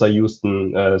for this, I used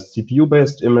an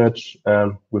CPU-based image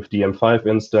with the M5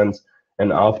 instance.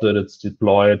 And after it's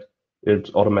deployed, it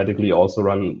automatically also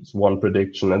runs one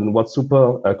prediction. And what's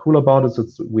super cool about it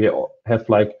is we have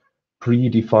like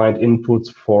predefined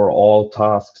inputs for all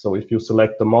tasks. So if you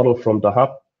select the model from the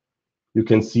hub, you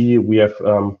can see we have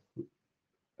a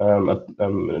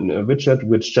widget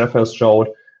which Jeff has showed,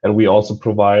 and we also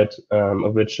provide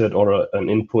a widget or an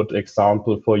input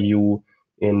example for you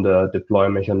in the deploy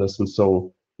mechanism.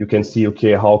 So you can see,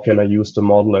 okay, how can I use the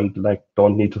model, and like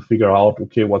don't need to figure out,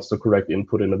 okay, what's the correct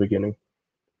input in the beginning.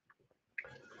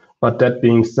 But that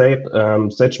being said,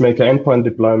 SageMaker endpoint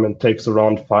deployment takes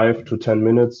around 5 to 10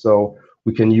 minutes. So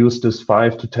we can use this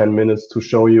 5 to 10 minutes to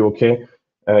show you, okay,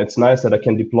 it's nice that I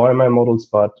can deploy my models,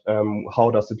 but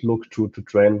how does it look to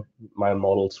train my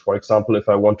models? For example, if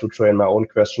I want to train my own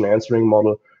question answering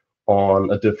model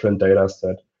on a different data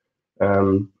set.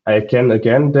 I can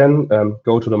again then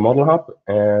go to the model hub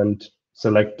and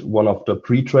select one of the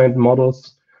pre-trained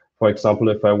models. For example,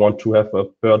 if I want to have a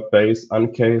bird base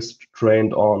uncased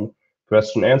trained on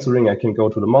question answering, I can go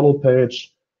to the model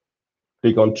page,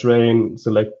 click on train,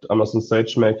 select Amazon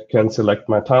SageMaker, can select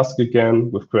my task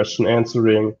again with question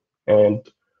answering, and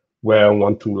where I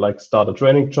want to like start a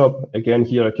training job. Again,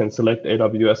 here I can select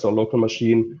AWS or local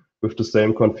machine with the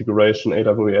same configuration,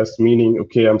 AWS, meaning,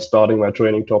 okay, I'm starting my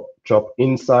training job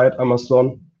inside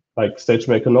Amazon, like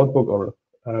SageMaker Notebook or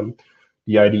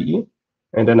the IDE.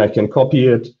 And then I can copy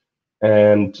it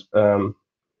and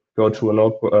go to a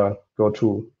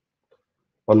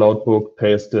notebook,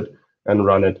 paste it, and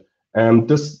run it. And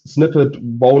this snippet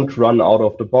won't run out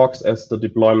of the box as the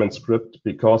deployment script,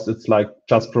 because it's like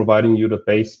just providing you the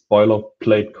base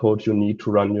boilerplate code you need to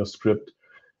run your script.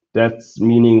 That's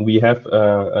meaning we have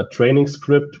a training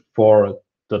script for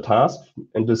the task,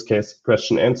 in this case,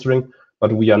 question answering,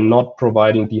 but we are not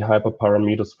providing the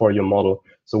hyperparameters for your model.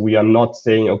 So we are not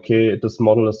saying, okay, this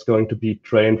model is going to be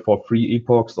trained for 3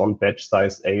 epochs on batch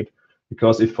size 8.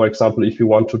 Because if, for example, if you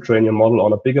want to train your model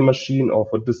on a bigger machine or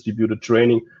for distributed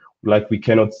training, like we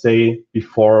cannot say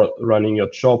before running your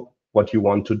job what you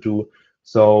want to do.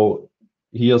 So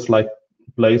here's like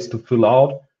place to fill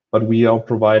out, but we are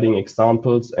providing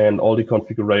examples and all the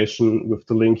configuration with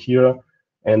the link here,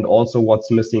 and also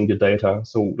what's missing the data.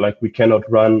 So like we cannot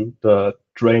run the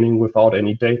training without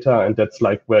any data, and that's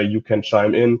like where you can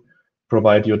chime in,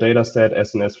 provide your data set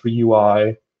as an S3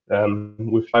 UI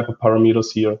with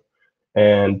hyperparameters here,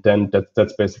 and then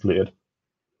that's basically it.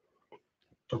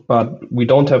 But we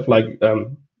don't have like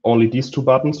only these 2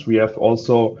 buttons. We have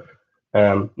also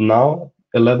now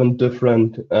 11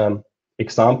 different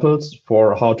examples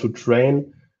for how to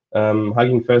train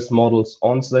Hugging Face models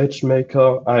on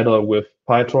SageMaker, either with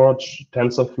PyTorch,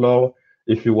 TensorFlow.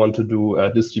 If you want to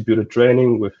do distributed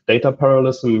training with data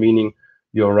parallelism, meaning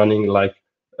you're running like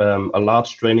a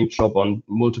large training job on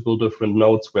multiple different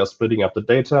nodes where splitting up the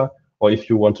data. Or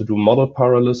if you want to do model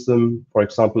parallelism, for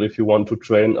example, if you want to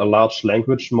train a large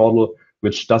language model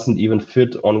which doesn't even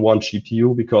fit on one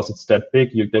GPU because it's that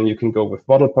big, then you can go with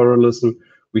model parallelism.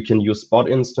 We can use spot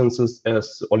instances,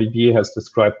 as Olivier has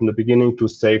described in the beginning, to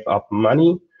save up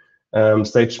money.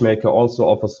 SageMaker also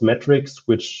offers metrics,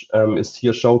 which is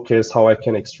here showcase how I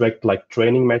can extract like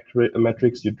training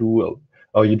metrics you do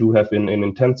have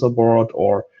in TensorBoard,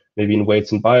 or maybe in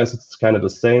weights and bias. It's kind of the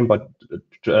same, but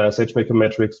SageMaker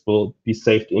metrics will be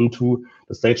saved into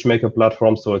the SageMaker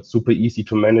platform, so it's super easy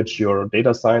to manage your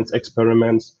data science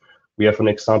experiments. We have an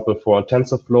example for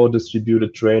TensorFlow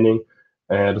distributed training.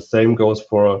 The same goes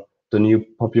for the new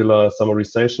popular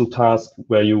summarization task,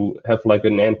 where you have like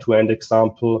an end-to-end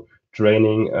example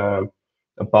training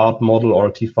a BART model or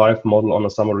a T5 model on a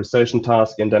summarization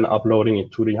task and then uploading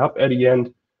it to the hub at the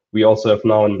end. We also have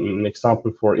now an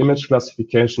example for image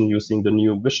classification using the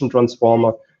new vision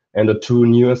transformer, and the two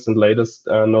newest and latest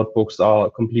notebooks are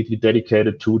completely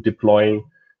dedicated to deploying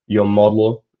your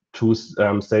model to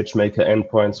SageMaker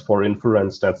endpoints for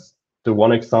inference. That's the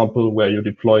one example where you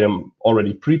deploy an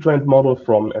already pre-trained model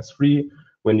from S3.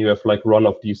 When you have like one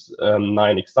of these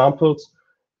 9 examples,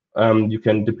 you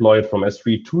can deploy it from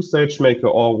S3 to SageMaker,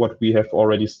 or what we have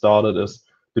already started is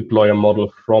deploy a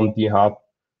model from the hub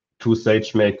to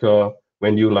SageMaker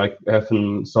when you like have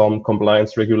some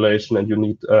compliance regulation and you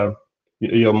need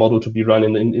your model to be run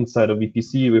inside a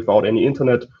VPC without any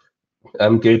internet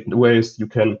gateways. You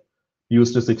can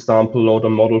use this example, load a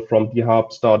model from the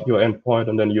hub, start your endpoint,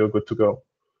 and then you're good to go.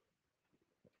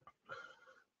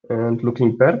 And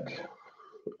looking back,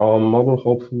 our model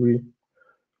hopefully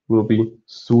will be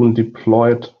soon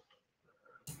deployed.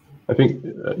 I think,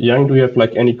 Jeong, do you have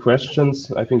like any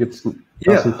questions? I think it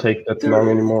doesn't take that long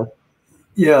anymore.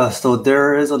 Yeah, so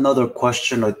there is another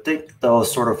question. I think that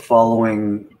was sort of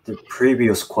following the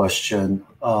previous question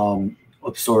of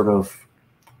sort of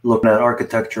looking at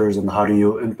architectures and how do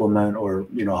you implement, or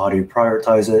how do you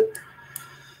prioritize it.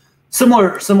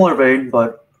 Similar vein,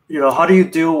 but how do you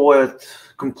deal with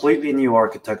completely new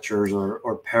architectures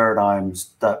or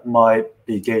paradigms that might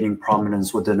be gaining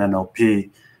prominence within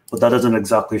NLP, but that doesn't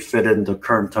exactly fit in the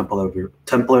current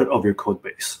template of your code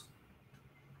base?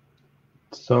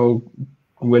 So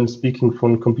when speaking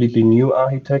from completely new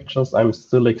architectures, I'm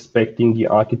still expecting the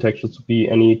architectures to be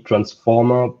any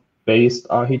transformer-based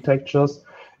architectures.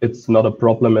 It's not a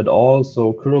problem at all.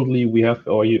 So currently we have,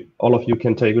 all of you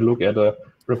can take a look at a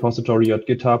repository at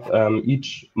GitHub.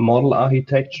 Each model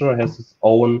architecture has its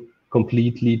own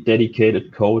completely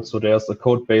dedicated code. So there's a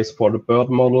code base for the BERT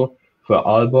model, for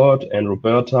Albert and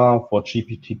Roberta, for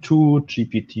GPT-2,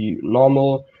 GPT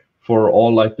normal, for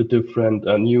all like the different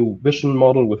new vision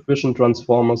model with vision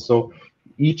transformers. So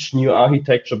each new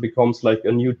architecture becomes like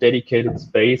a new dedicated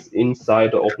space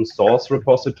inside the open source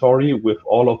repository with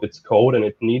all of its code and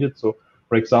it needed. So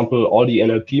for example, all the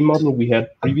NLP model we had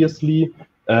previously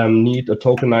need a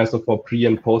tokenizer for pre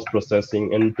and post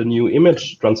processing, and the new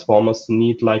image transformers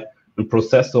need like a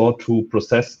processor to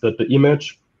process the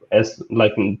image as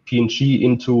like a PNG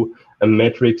into a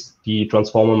matrix the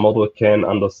transformer model can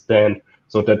understand.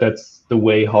 So that's the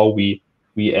way how we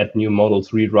add new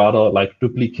models. We rather like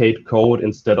duplicate code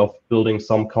instead of building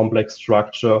some complex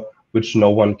structure which no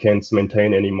one can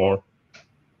maintain anymore.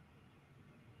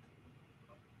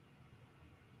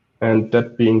 And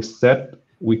that being said,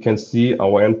 we can see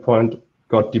our endpoint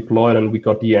got deployed and we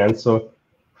got the answer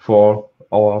for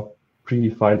our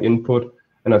predefined input.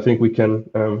 And I think we can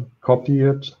copy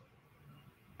it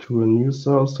to a new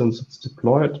cell since it's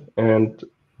deployed and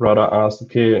rather ask,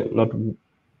 okay, not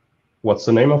what's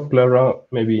the name of Clara,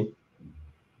 maybe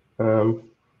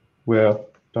where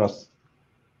does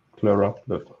Clara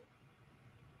live?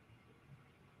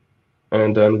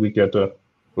 And then we get a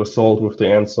result with the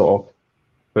answer of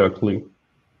Berkeley.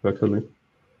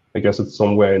 I guess it's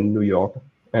somewhere in New York.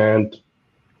 And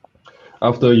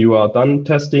after you are done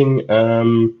testing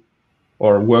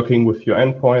or working with your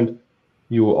endpoint,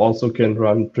 you also can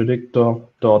run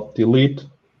predictor.delete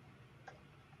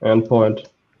endpoint,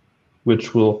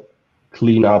 which will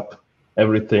clean up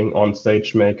everything on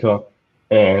SageMaker,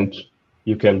 and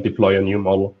you can deploy a new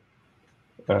model.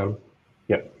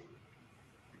 Yeah,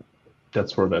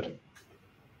 that's for that.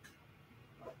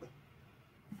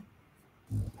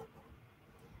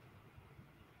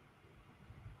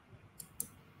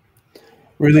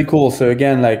 Really cool. So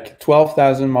again, like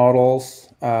 12,000 models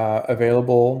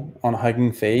available on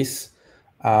Hugging Face.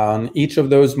 On each of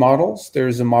those models,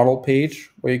 there's a model page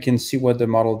where you can see what the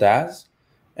model does.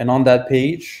 And on that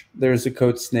page, there's a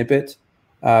code snippet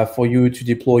for you to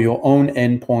deploy your own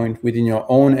endpoint within your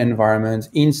own environment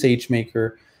in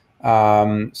SageMaker.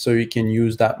 So you can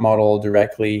use that model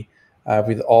directly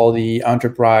with all the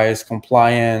enterprise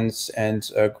compliance and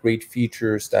great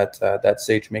features that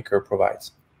SageMaker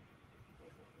provides.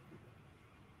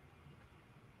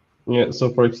 Yeah,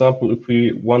 so for example, if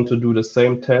we want to do the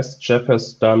same test Jeff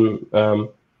has done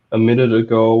a minute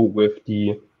ago with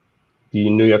the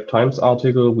New York Times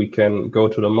article, we can go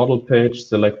to the model page,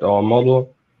 select our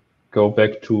model, go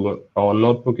back to our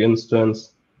notebook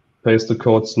instance, paste the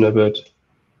code snippet,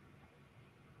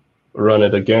 run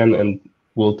it again, and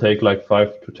will take like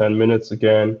 5 to 10 minutes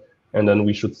again. And then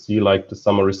we should see like the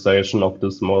summarization of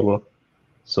this model.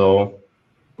 So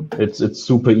it's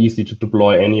super easy to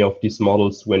deploy any of these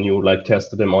models when you like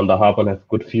tested them on the hub and have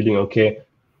good feeling. Okay,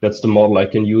 that's the model I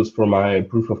can use for my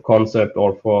proof of concept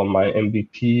or for my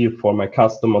MVP for my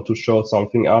customer to show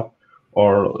something up,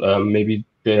 or maybe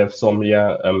they have some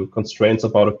constraints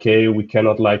about, okay, we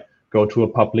cannot like go to a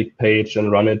public page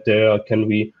and run it there. Can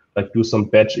we like do some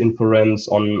batch inference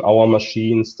on our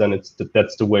machines? Then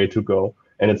that's the way to go.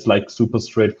 And it's like super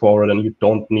straightforward, and you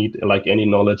don't need like any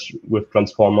knowledge with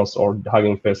transformers or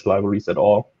Hugging Face libraries at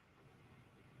all.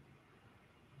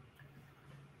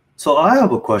 So I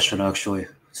have a question actually.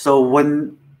 So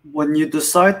when you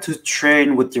decide to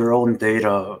train with your own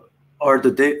data,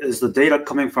 is the data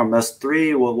coming from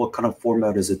S3? What kind of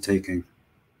format is it taking?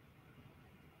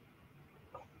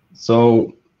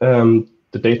 So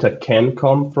the data can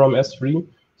come from S3.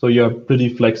 So you're pretty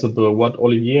flexible. What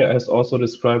Olivier has also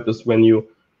described is when you,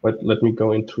 let me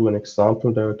go into an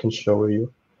example that I can show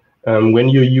you. When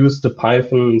you use the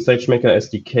Python SageMaker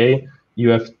SDK, you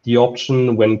have the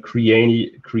option when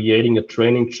creating a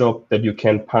training job that you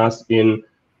can pass in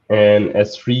an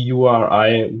S3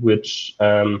 URI, which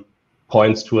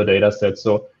points to a data set.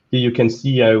 So here you can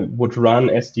see I would run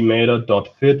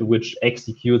estimator.fit, which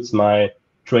executes my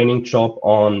training job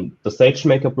on the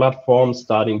SageMaker platform,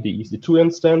 starting the EC2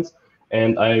 instance,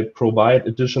 and I provide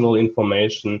additional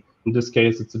information. In this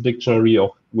case, it's a dictionary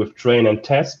with train and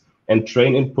test, and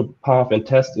train input path and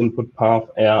test input path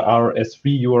are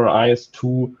S3 URIs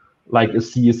to like a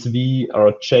CSV or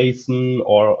a JSON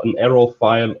or an arrow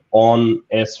file on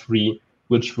S3,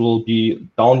 which will be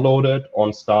downloaded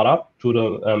on startup to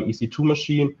the EC2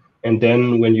 machine. And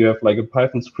then when you have like a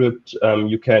Python script,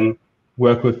 you can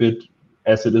work with it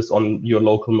as it is on your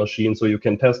local machine. So you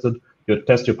can test it, you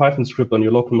test your Python script on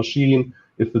your local machine.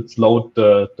 If it's load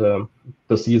the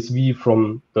CSV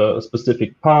from the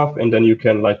specific path, and then you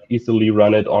can like easily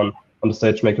run it on the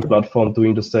SageMaker platform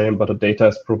doing the same, but the data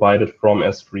is provided from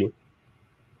S3.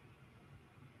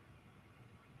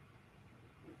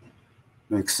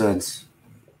 Makes sense.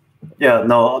 Yeah,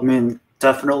 no, I mean,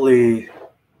 definitely,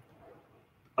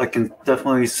 I can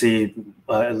definitely see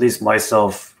at least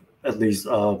myself, at least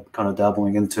kind of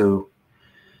dabbling into,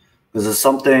 this is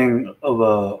something of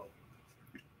a,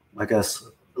 I guess,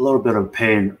 a little bit of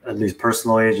pain, at least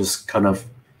personally, just kind of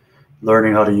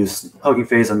learning how to use Hugging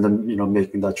Face and then, you know,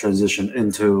 making that transition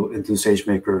into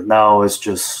SageMaker. Now it's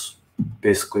just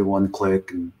basically one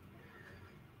click and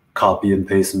copy and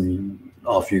paste and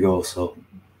off you go. So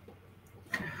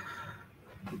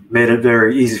made it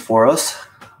very easy for us.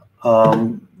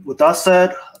 With that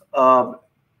said, let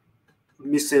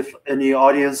me see if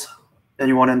anyone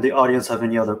in the audience have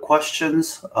any other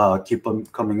questions. Keep them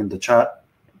coming in the chat.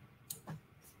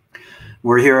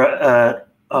 We're here at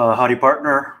Howdy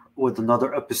Partner with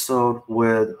another episode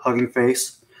with Hugging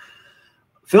Face.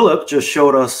 Philip just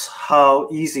showed us how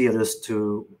easy it is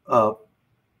to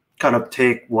kind of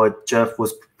take what Jeff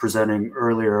was presenting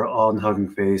earlier on Hugging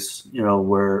Face, you know,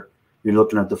 where you're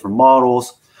looking at different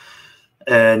models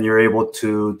and you're able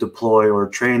to deploy or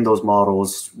train those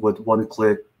models with one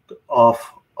click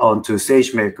off onto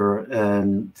SageMaker.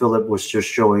 And Philip was just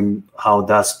showing how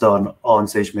that's done on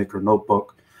SageMaker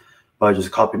Notebook by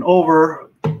just copying over.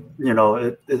 You know,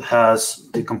 it has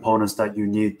the components that you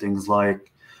need, things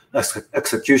like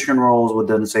execution roles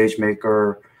within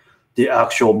SageMaker, the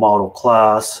actual model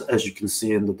class, as you can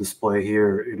see in the display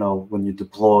here, you know, when you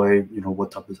deploy, you know,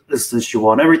 what type of instance you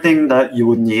want, everything that you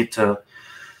would need to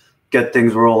get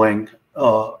things rolling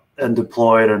and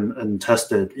deployed and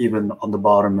tested, even on the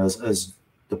bottom as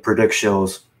the predict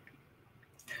shows.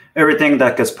 Everything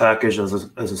that gets packaged as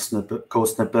a snippet, code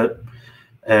snippet,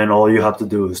 and all you have to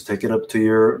do is take it up to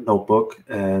your notebook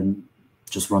and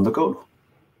just run the code.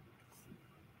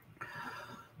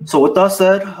 So with that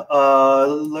said,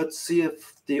 let's see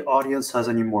if the audience has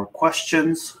any more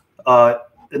questions.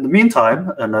 In the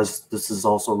meantime, and as this is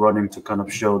also running to kind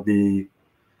of show the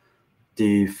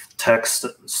text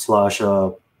slash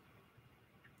a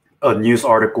news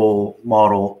article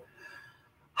model,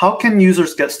 how can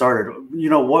users get started?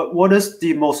 You know, what is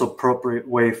the most appropriate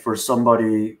way for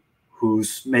somebody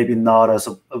who's maybe not as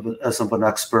of an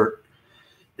expert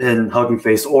in Hugging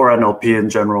Face or NLP in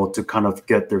general to kind of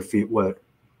get their feet wet?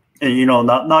 And, you know,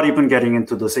 not even getting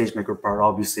into the SageMaker part,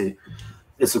 obviously,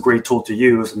 it's a great tool to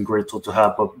use and great tool to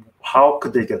have, but how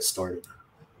could they get started?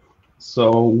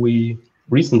 So we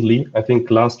recently, I think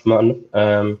last month,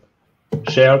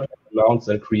 shared, announced,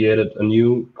 and created a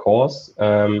new course,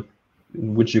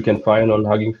 which you can find on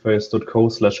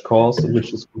huggingface.co/course,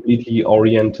 which is completely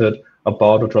oriented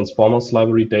about the transformers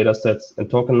library, datasets, and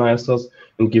tokenizers,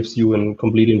 and gives you a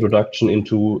complete introduction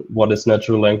into what is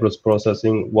natural language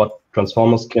processing, what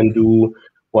transformers can do,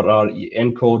 what are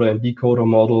encoder and decoder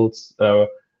models,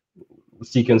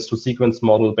 sequence-to-sequence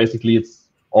model. Basically, it's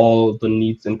all the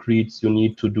needs and creeds you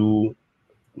need to do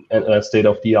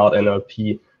state-of-the-art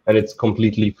NLP, and it's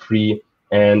completely free,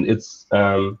 and it's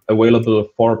available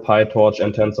for PyTorch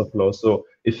and TensorFlow. So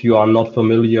if you are not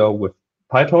familiar with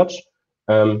PyTorch,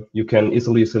 you can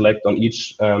easily select on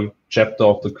each chapter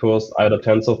of the course either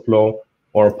TensorFlow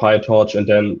or PyTorch, and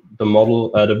then the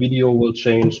model, the video will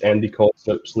change and the code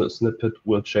snippet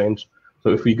will change. So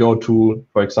if we go to,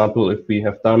 for example, if we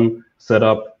have done set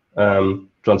up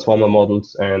transformer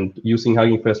models and using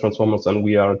Hugging Face transformers, and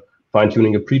we are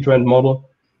fine-tuning a pre-trained model,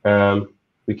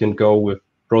 we can go with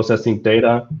processing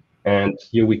data, and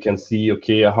here we can see,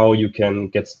 okay, how you can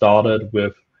get started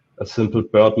with a simple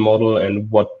BERT model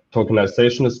and what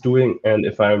tokenization is doing. And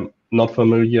if I'm not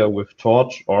familiar with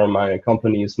Torch or my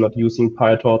company is not using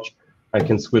PyTorch, I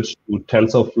can switch to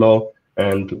TensorFlow,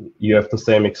 and you have the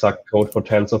same exact code for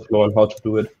TensorFlow and how to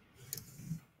do it.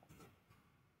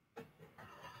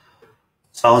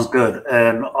 Sounds good.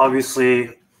 And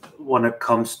obviously, when it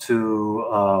comes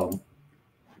to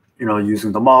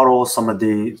using the model, some of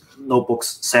the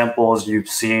notebooks samples you've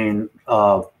seen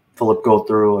Philip go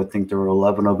through, I think there were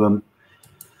 11 of them.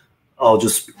 I'll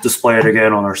just display it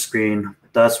again on our screen.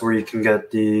 That's where you can get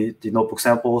the notebook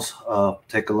samples.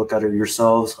 Take a look at it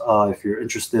yourselves. If you're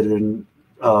interested in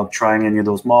trying any of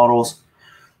those models,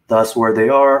 that's where they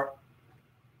are.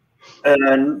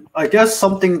 And I guess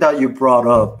something that you brought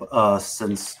up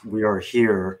since we are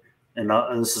here, and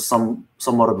this is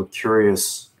somewhat of a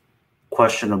curious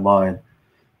question of mine,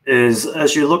 is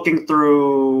as you're looking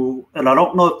through, and I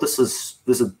don't know if this is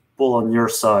visible on your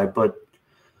side, but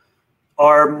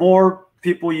are more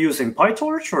people using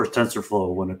PyTorch or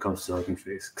TensorFlow when it comes to Hugging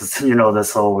Face? Because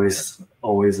that's always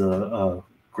a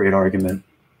great argument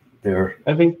there.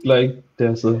 I think like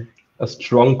there's a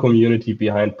strong community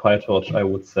behind PyTorch, I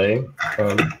would say,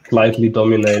 slightly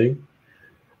dominating,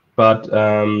 but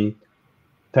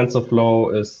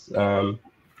TensorFlow is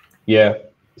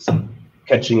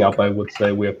catching up, I would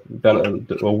say. We have done,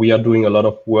 we are doing a lot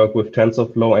of work with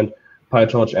TensorFlow, and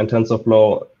PyTorch and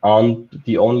TensorFlow aren't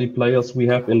the only players we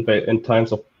have in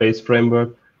times of base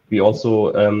framework. We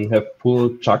also have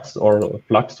full chucks or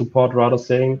Flux support, rather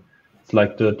saying. It's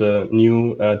like the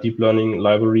new deep learning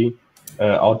library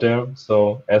out there.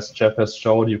 So as Jeff has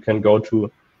showed, you can go to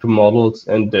models,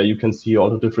 and you can see all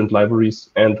the different libraries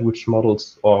and which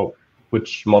models are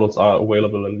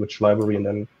available in which library. And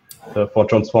then for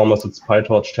transformers, it's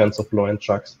PyTorch, TensorFlow, and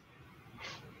chucks.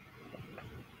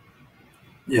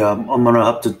 Yeah, I'm gonna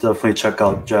have to definitely check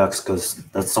out JAX, because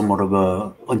that's somewhat of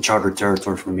a uncharted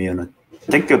territory for me, and I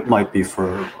think it might be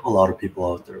for a lot of people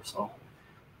out there. So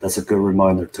that's a good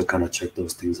reminder to kind of check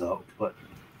those things out. But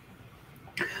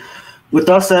with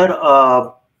that said,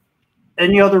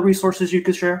 any other resources you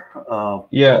could share?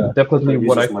 Yeah, definitely.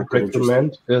 What I could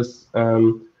recommend is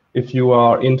if you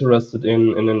are interested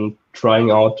in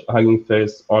trying out Hugging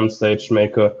Face on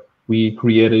SageMaker, we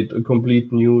created a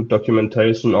complete new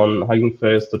documentation on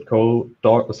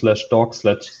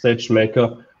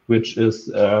huggingface.co/doc/SageMaker, which is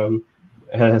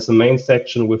has a main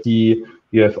section with you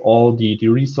have all the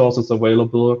resources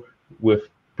available with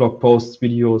blog posts,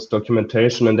 videos,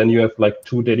 documentation, and then you have like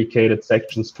 2 dedicated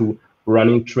sections to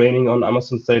running training on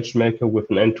Amazon SageMaker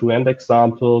with an end-to-end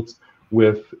examples,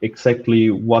 with exactly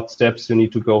what steps you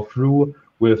need to go through,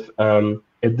 with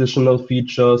additional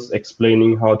features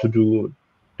explaining how to do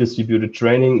distributed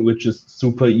training, which is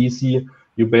super easy.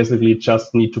 You basically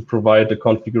just need to provide the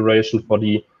configuration for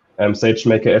the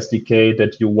SageMaker SDK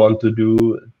that you want to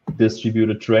do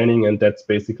distributed training, and that's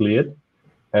basically it.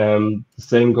 The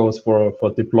same goes for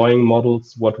deploying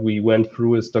models. What we went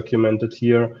through is documented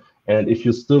here. And if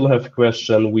you still have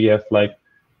questions, we have like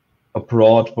a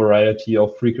broad variety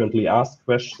of frequently asked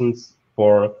questions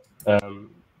for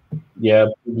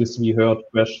previously heard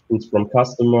questions from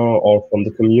customer or from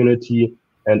the community.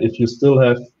 And if you still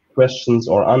have questions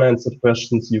or unanswered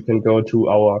questions, you can go to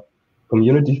our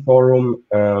community forum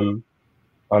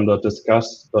under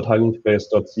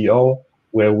discuss.huggingface.co,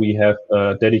 where we have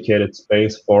a dedicated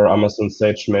space for Amazon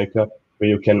SageMaker, where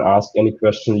you can ask any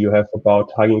question you have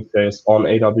about Hugging Face on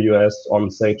AWS, on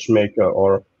SageMaker,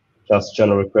 or just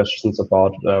general questions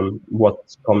about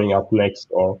what's coming up next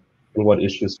or what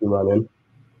issues you run in.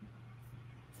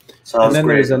 Sounds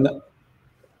great.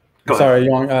 Sorry,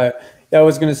 Jeong. I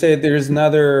was going to say there's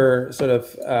another sort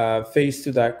of face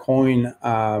to that coin,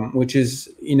 which is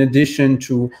in addition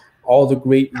to all the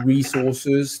great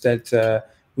resources that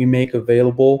we make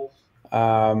available,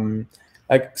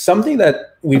 Like something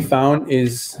that we found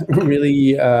is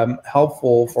really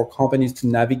helpful for companies to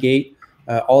navigate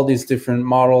all these different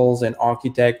models and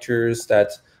architectures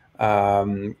that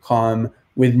come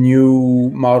with new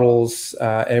models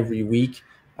every week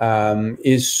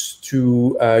is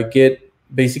to get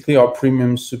basically our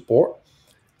premium support.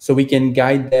 So we can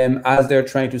guide them as they're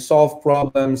trying to solve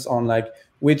problems on like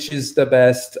which is the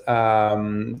best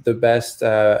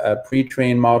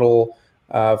pre-trained model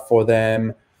for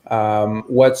them.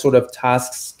 What sort of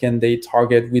tasks can they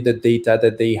target with the data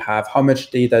that they have? How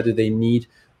much data do they need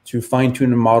to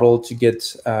fine-tune a model to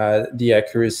get the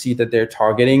accuracy that they're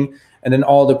targeting? And then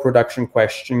all the production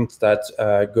questions that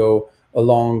go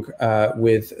along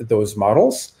with those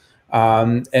models.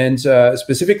 And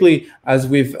specifically, as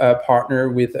we've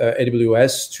partnered with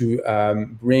AWS to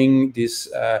bring these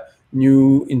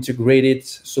new integrated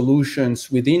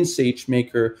solutions within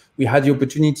SageMaker, we had the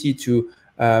opportunity to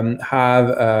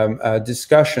have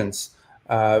discussions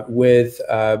with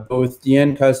both the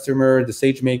end customer, the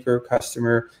SageMaker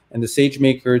customer, and the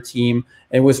SageMaker team.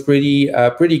 And it was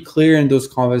pretty clear in those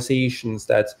conversations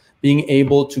that being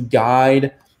able to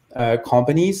guide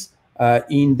companies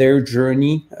in their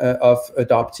journey of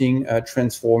adopting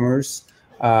transformers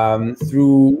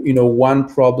through one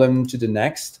problem to the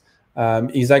next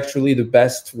is actually the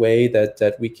best way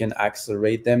that we can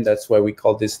accelerate them. That's why we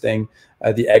call this thing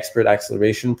the Expert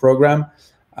Acceleration Program.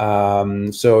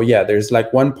 So yeah, there's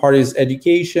like one part is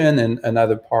education and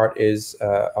another part is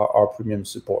our premium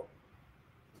support.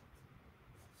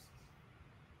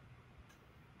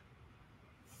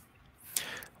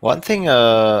 One thing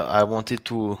I wanted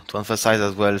to emphasize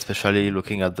as well, especially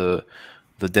looking at the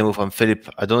demo from Philip,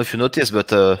 I don't know if you noticed,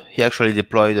 but he actually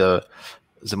deployed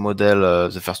the model,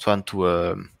 the first one, to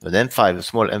an M5, a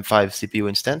small M5 CPU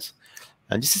instance.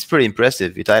 And this is pretty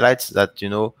impressive. It highlights that,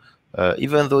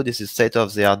 even though this is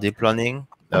state-of-the-art deep learning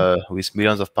with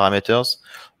millions of parameters,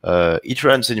 it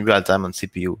runs in real time on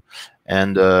CPU.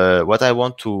 And what I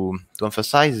want to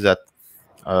emphasize is that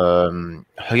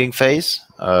Hugging Face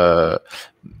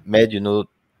made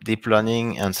deep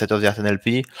learning and state-of-the-art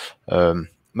NLP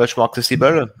much more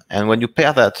accessible. And when you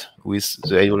pair that with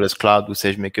the AWS cloud, with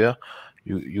SageMaker,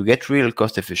 you get real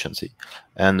cost efficiency.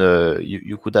 And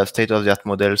you could have state-of-the-art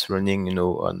models running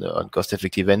on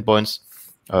cost-effective endpoints.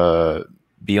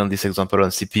 Beyond this example on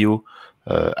CPU,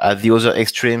 at the other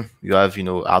extreme, you have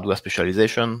hardware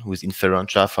specialization with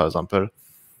Inferentia, for example.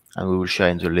 And we will share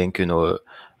in the link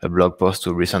a blog post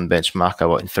to recent benchmark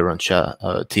our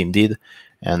Inferentia team did,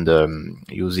 and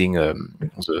using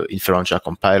the Inferentia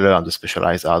compiler and the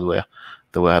specialized hardware,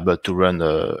 they were able to run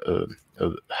a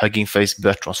Hugging Face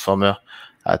burst transformer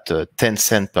at 10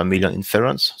 cents per million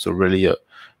inference. So really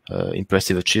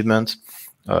impressive achievement.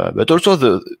 But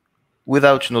also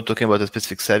without talking about a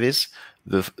specific service,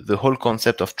 the whole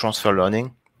concept of transfer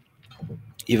learning,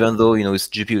 even though it's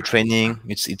GPU training,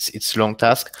 it's long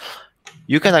task,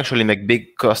 you can actually make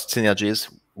big cost synergies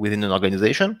within an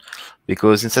organization,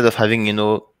 because instead of having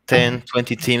 10,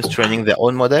 20 teams training their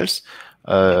own models,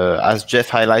 as Jeff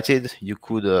highlighted, you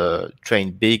could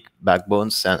train big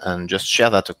backbones and just share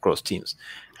that across teams.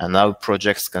 And now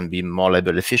projects can be more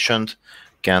labor efficient,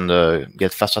 can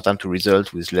get faster time to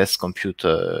result with less compute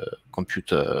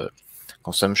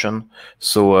consumption.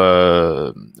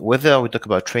 So whether we talk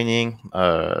about training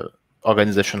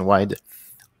organization-wide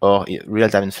or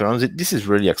real-time inference, this is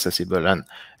really accessible.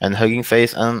 And Hugging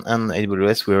Face and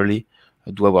AWS, we really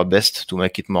do our best to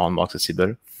make it more and more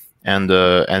accessible. And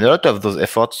a lot of those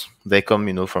efforts, they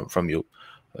come from you,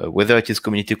 whether it is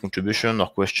community contribution or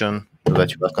question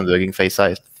that you ask on the Hugging Face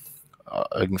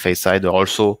side, or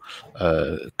also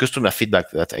customer feedback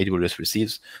that AWS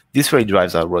receives. This really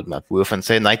drives our roadmap. We often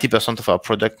say 90% of our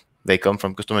product, they come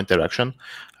from customer interaction,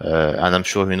 and I'm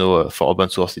sure for open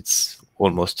source it's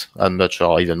almost as much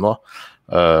or even more.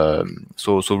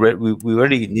 So we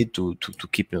really need to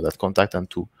keep that contact and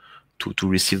to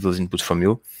receive those inputs from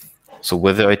you. So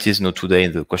whether it is today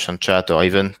in the question chat or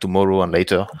even tomorrow and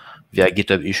later via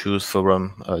GitHub issues,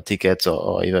 forum tickets,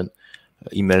 or even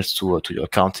emails to your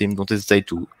account team, don't hesitate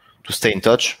to stay in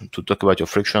touch, to talk about your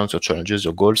frictions, your challenges,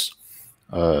 your goals,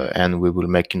 and we will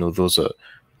make those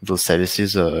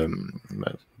services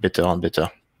better and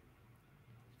better.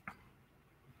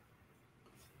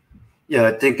 Yeah,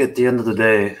 I think at the end of the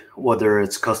day, whether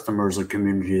it's customers or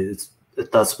community,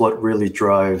 that's what really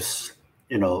drives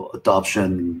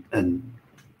adoption and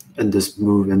this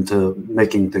move into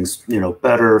making things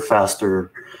better,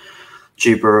 faster,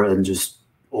 cheaper, and just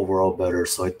overall better.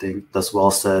 So I think that's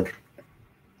well said.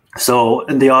 So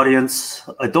in the audience,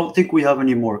 I don't think we have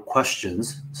any more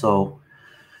questions. So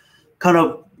kind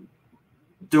of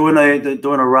doing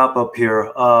a wrap up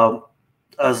here.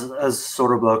 As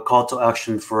sort of a call to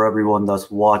action for everyone that's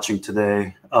watching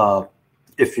today.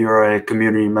 If you're a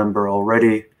community member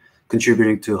already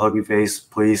contributing to Hugging Face,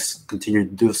 please continue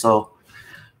to do so.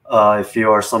 If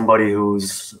you are somebody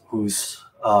who's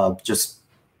just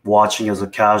watching as a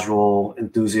casual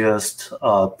enthusiast,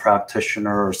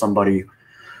 practitioner, or somebody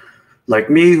like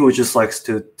me who just likes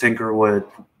to tinker with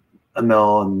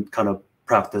ML and kind of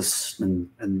practice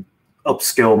and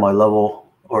upskill my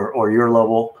level or your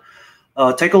level,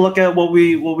 take a look at what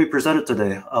we presented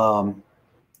today. I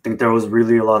think there was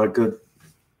really a lot of good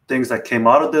things that came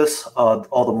out of this.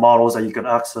 All the models that you can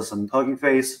access in Hugging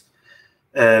Face,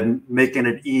 and making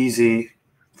it easy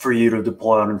for you to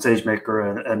deploy on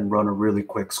SageMaker and run a really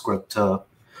quick script to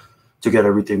get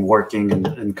everything working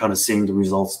and kind of seeing the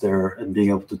results there and being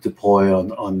able to deploy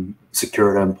on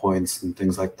secured endpoints and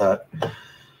things like that.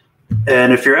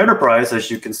 And if you're enterprise, as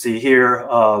you can see here,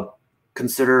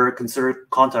 consider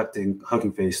contacting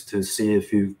Hugging Face to see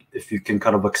if you can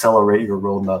kind of accelerate your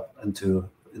roadmap into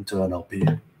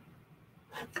NLP.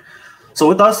 So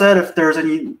with that said, if there's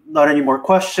not any more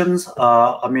questions,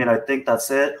 I think that's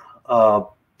it.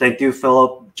 Thank you,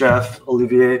 Philip, Jeff,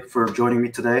 Olivier, for joining me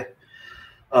today.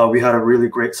 We had a really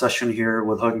great session here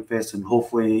with Hugging Face, and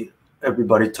hopefully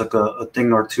everybody took a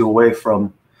thing or two away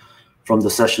from the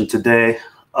session today.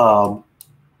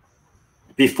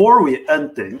 Before we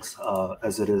end things,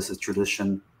 as it is a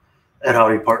tradition at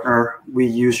Howdy Partner, we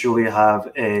usually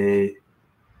have a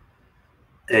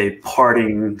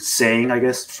parting saying, I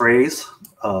guess, phrase,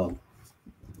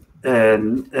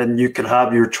 and you can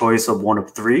have your choice of one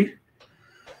of three.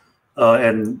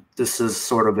 And this is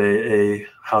sort of a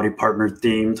Howdy Partner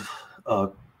themed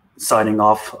signing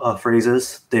off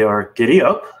phrases. They are giddy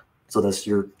up, so that's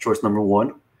your choice number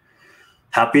one.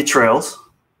 Happy trails.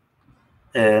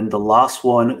 And the last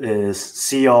one is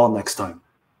see y'all next time.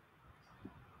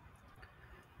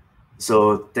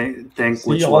 So think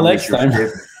which one is your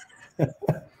favorite.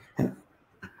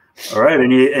 All right,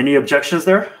 any objections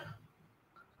there?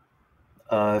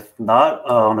 If not,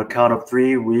 on the count of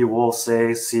three, we will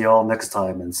say see y'all next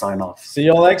time and sign off. See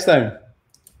y'all next time.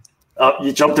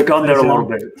 You jumped the gun there a little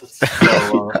bit.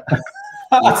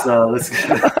 So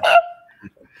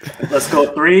let's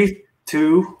go 3,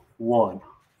 2, 1.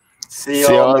 See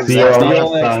y'all next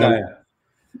time.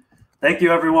 Thank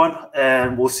you, everyone,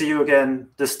 and we'll see you again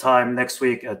this time next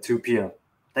week at 2 p.m.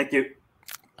 Thank you.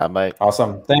 Bye-bye.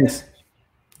 Awesome. Thanks.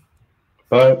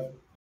 Bye.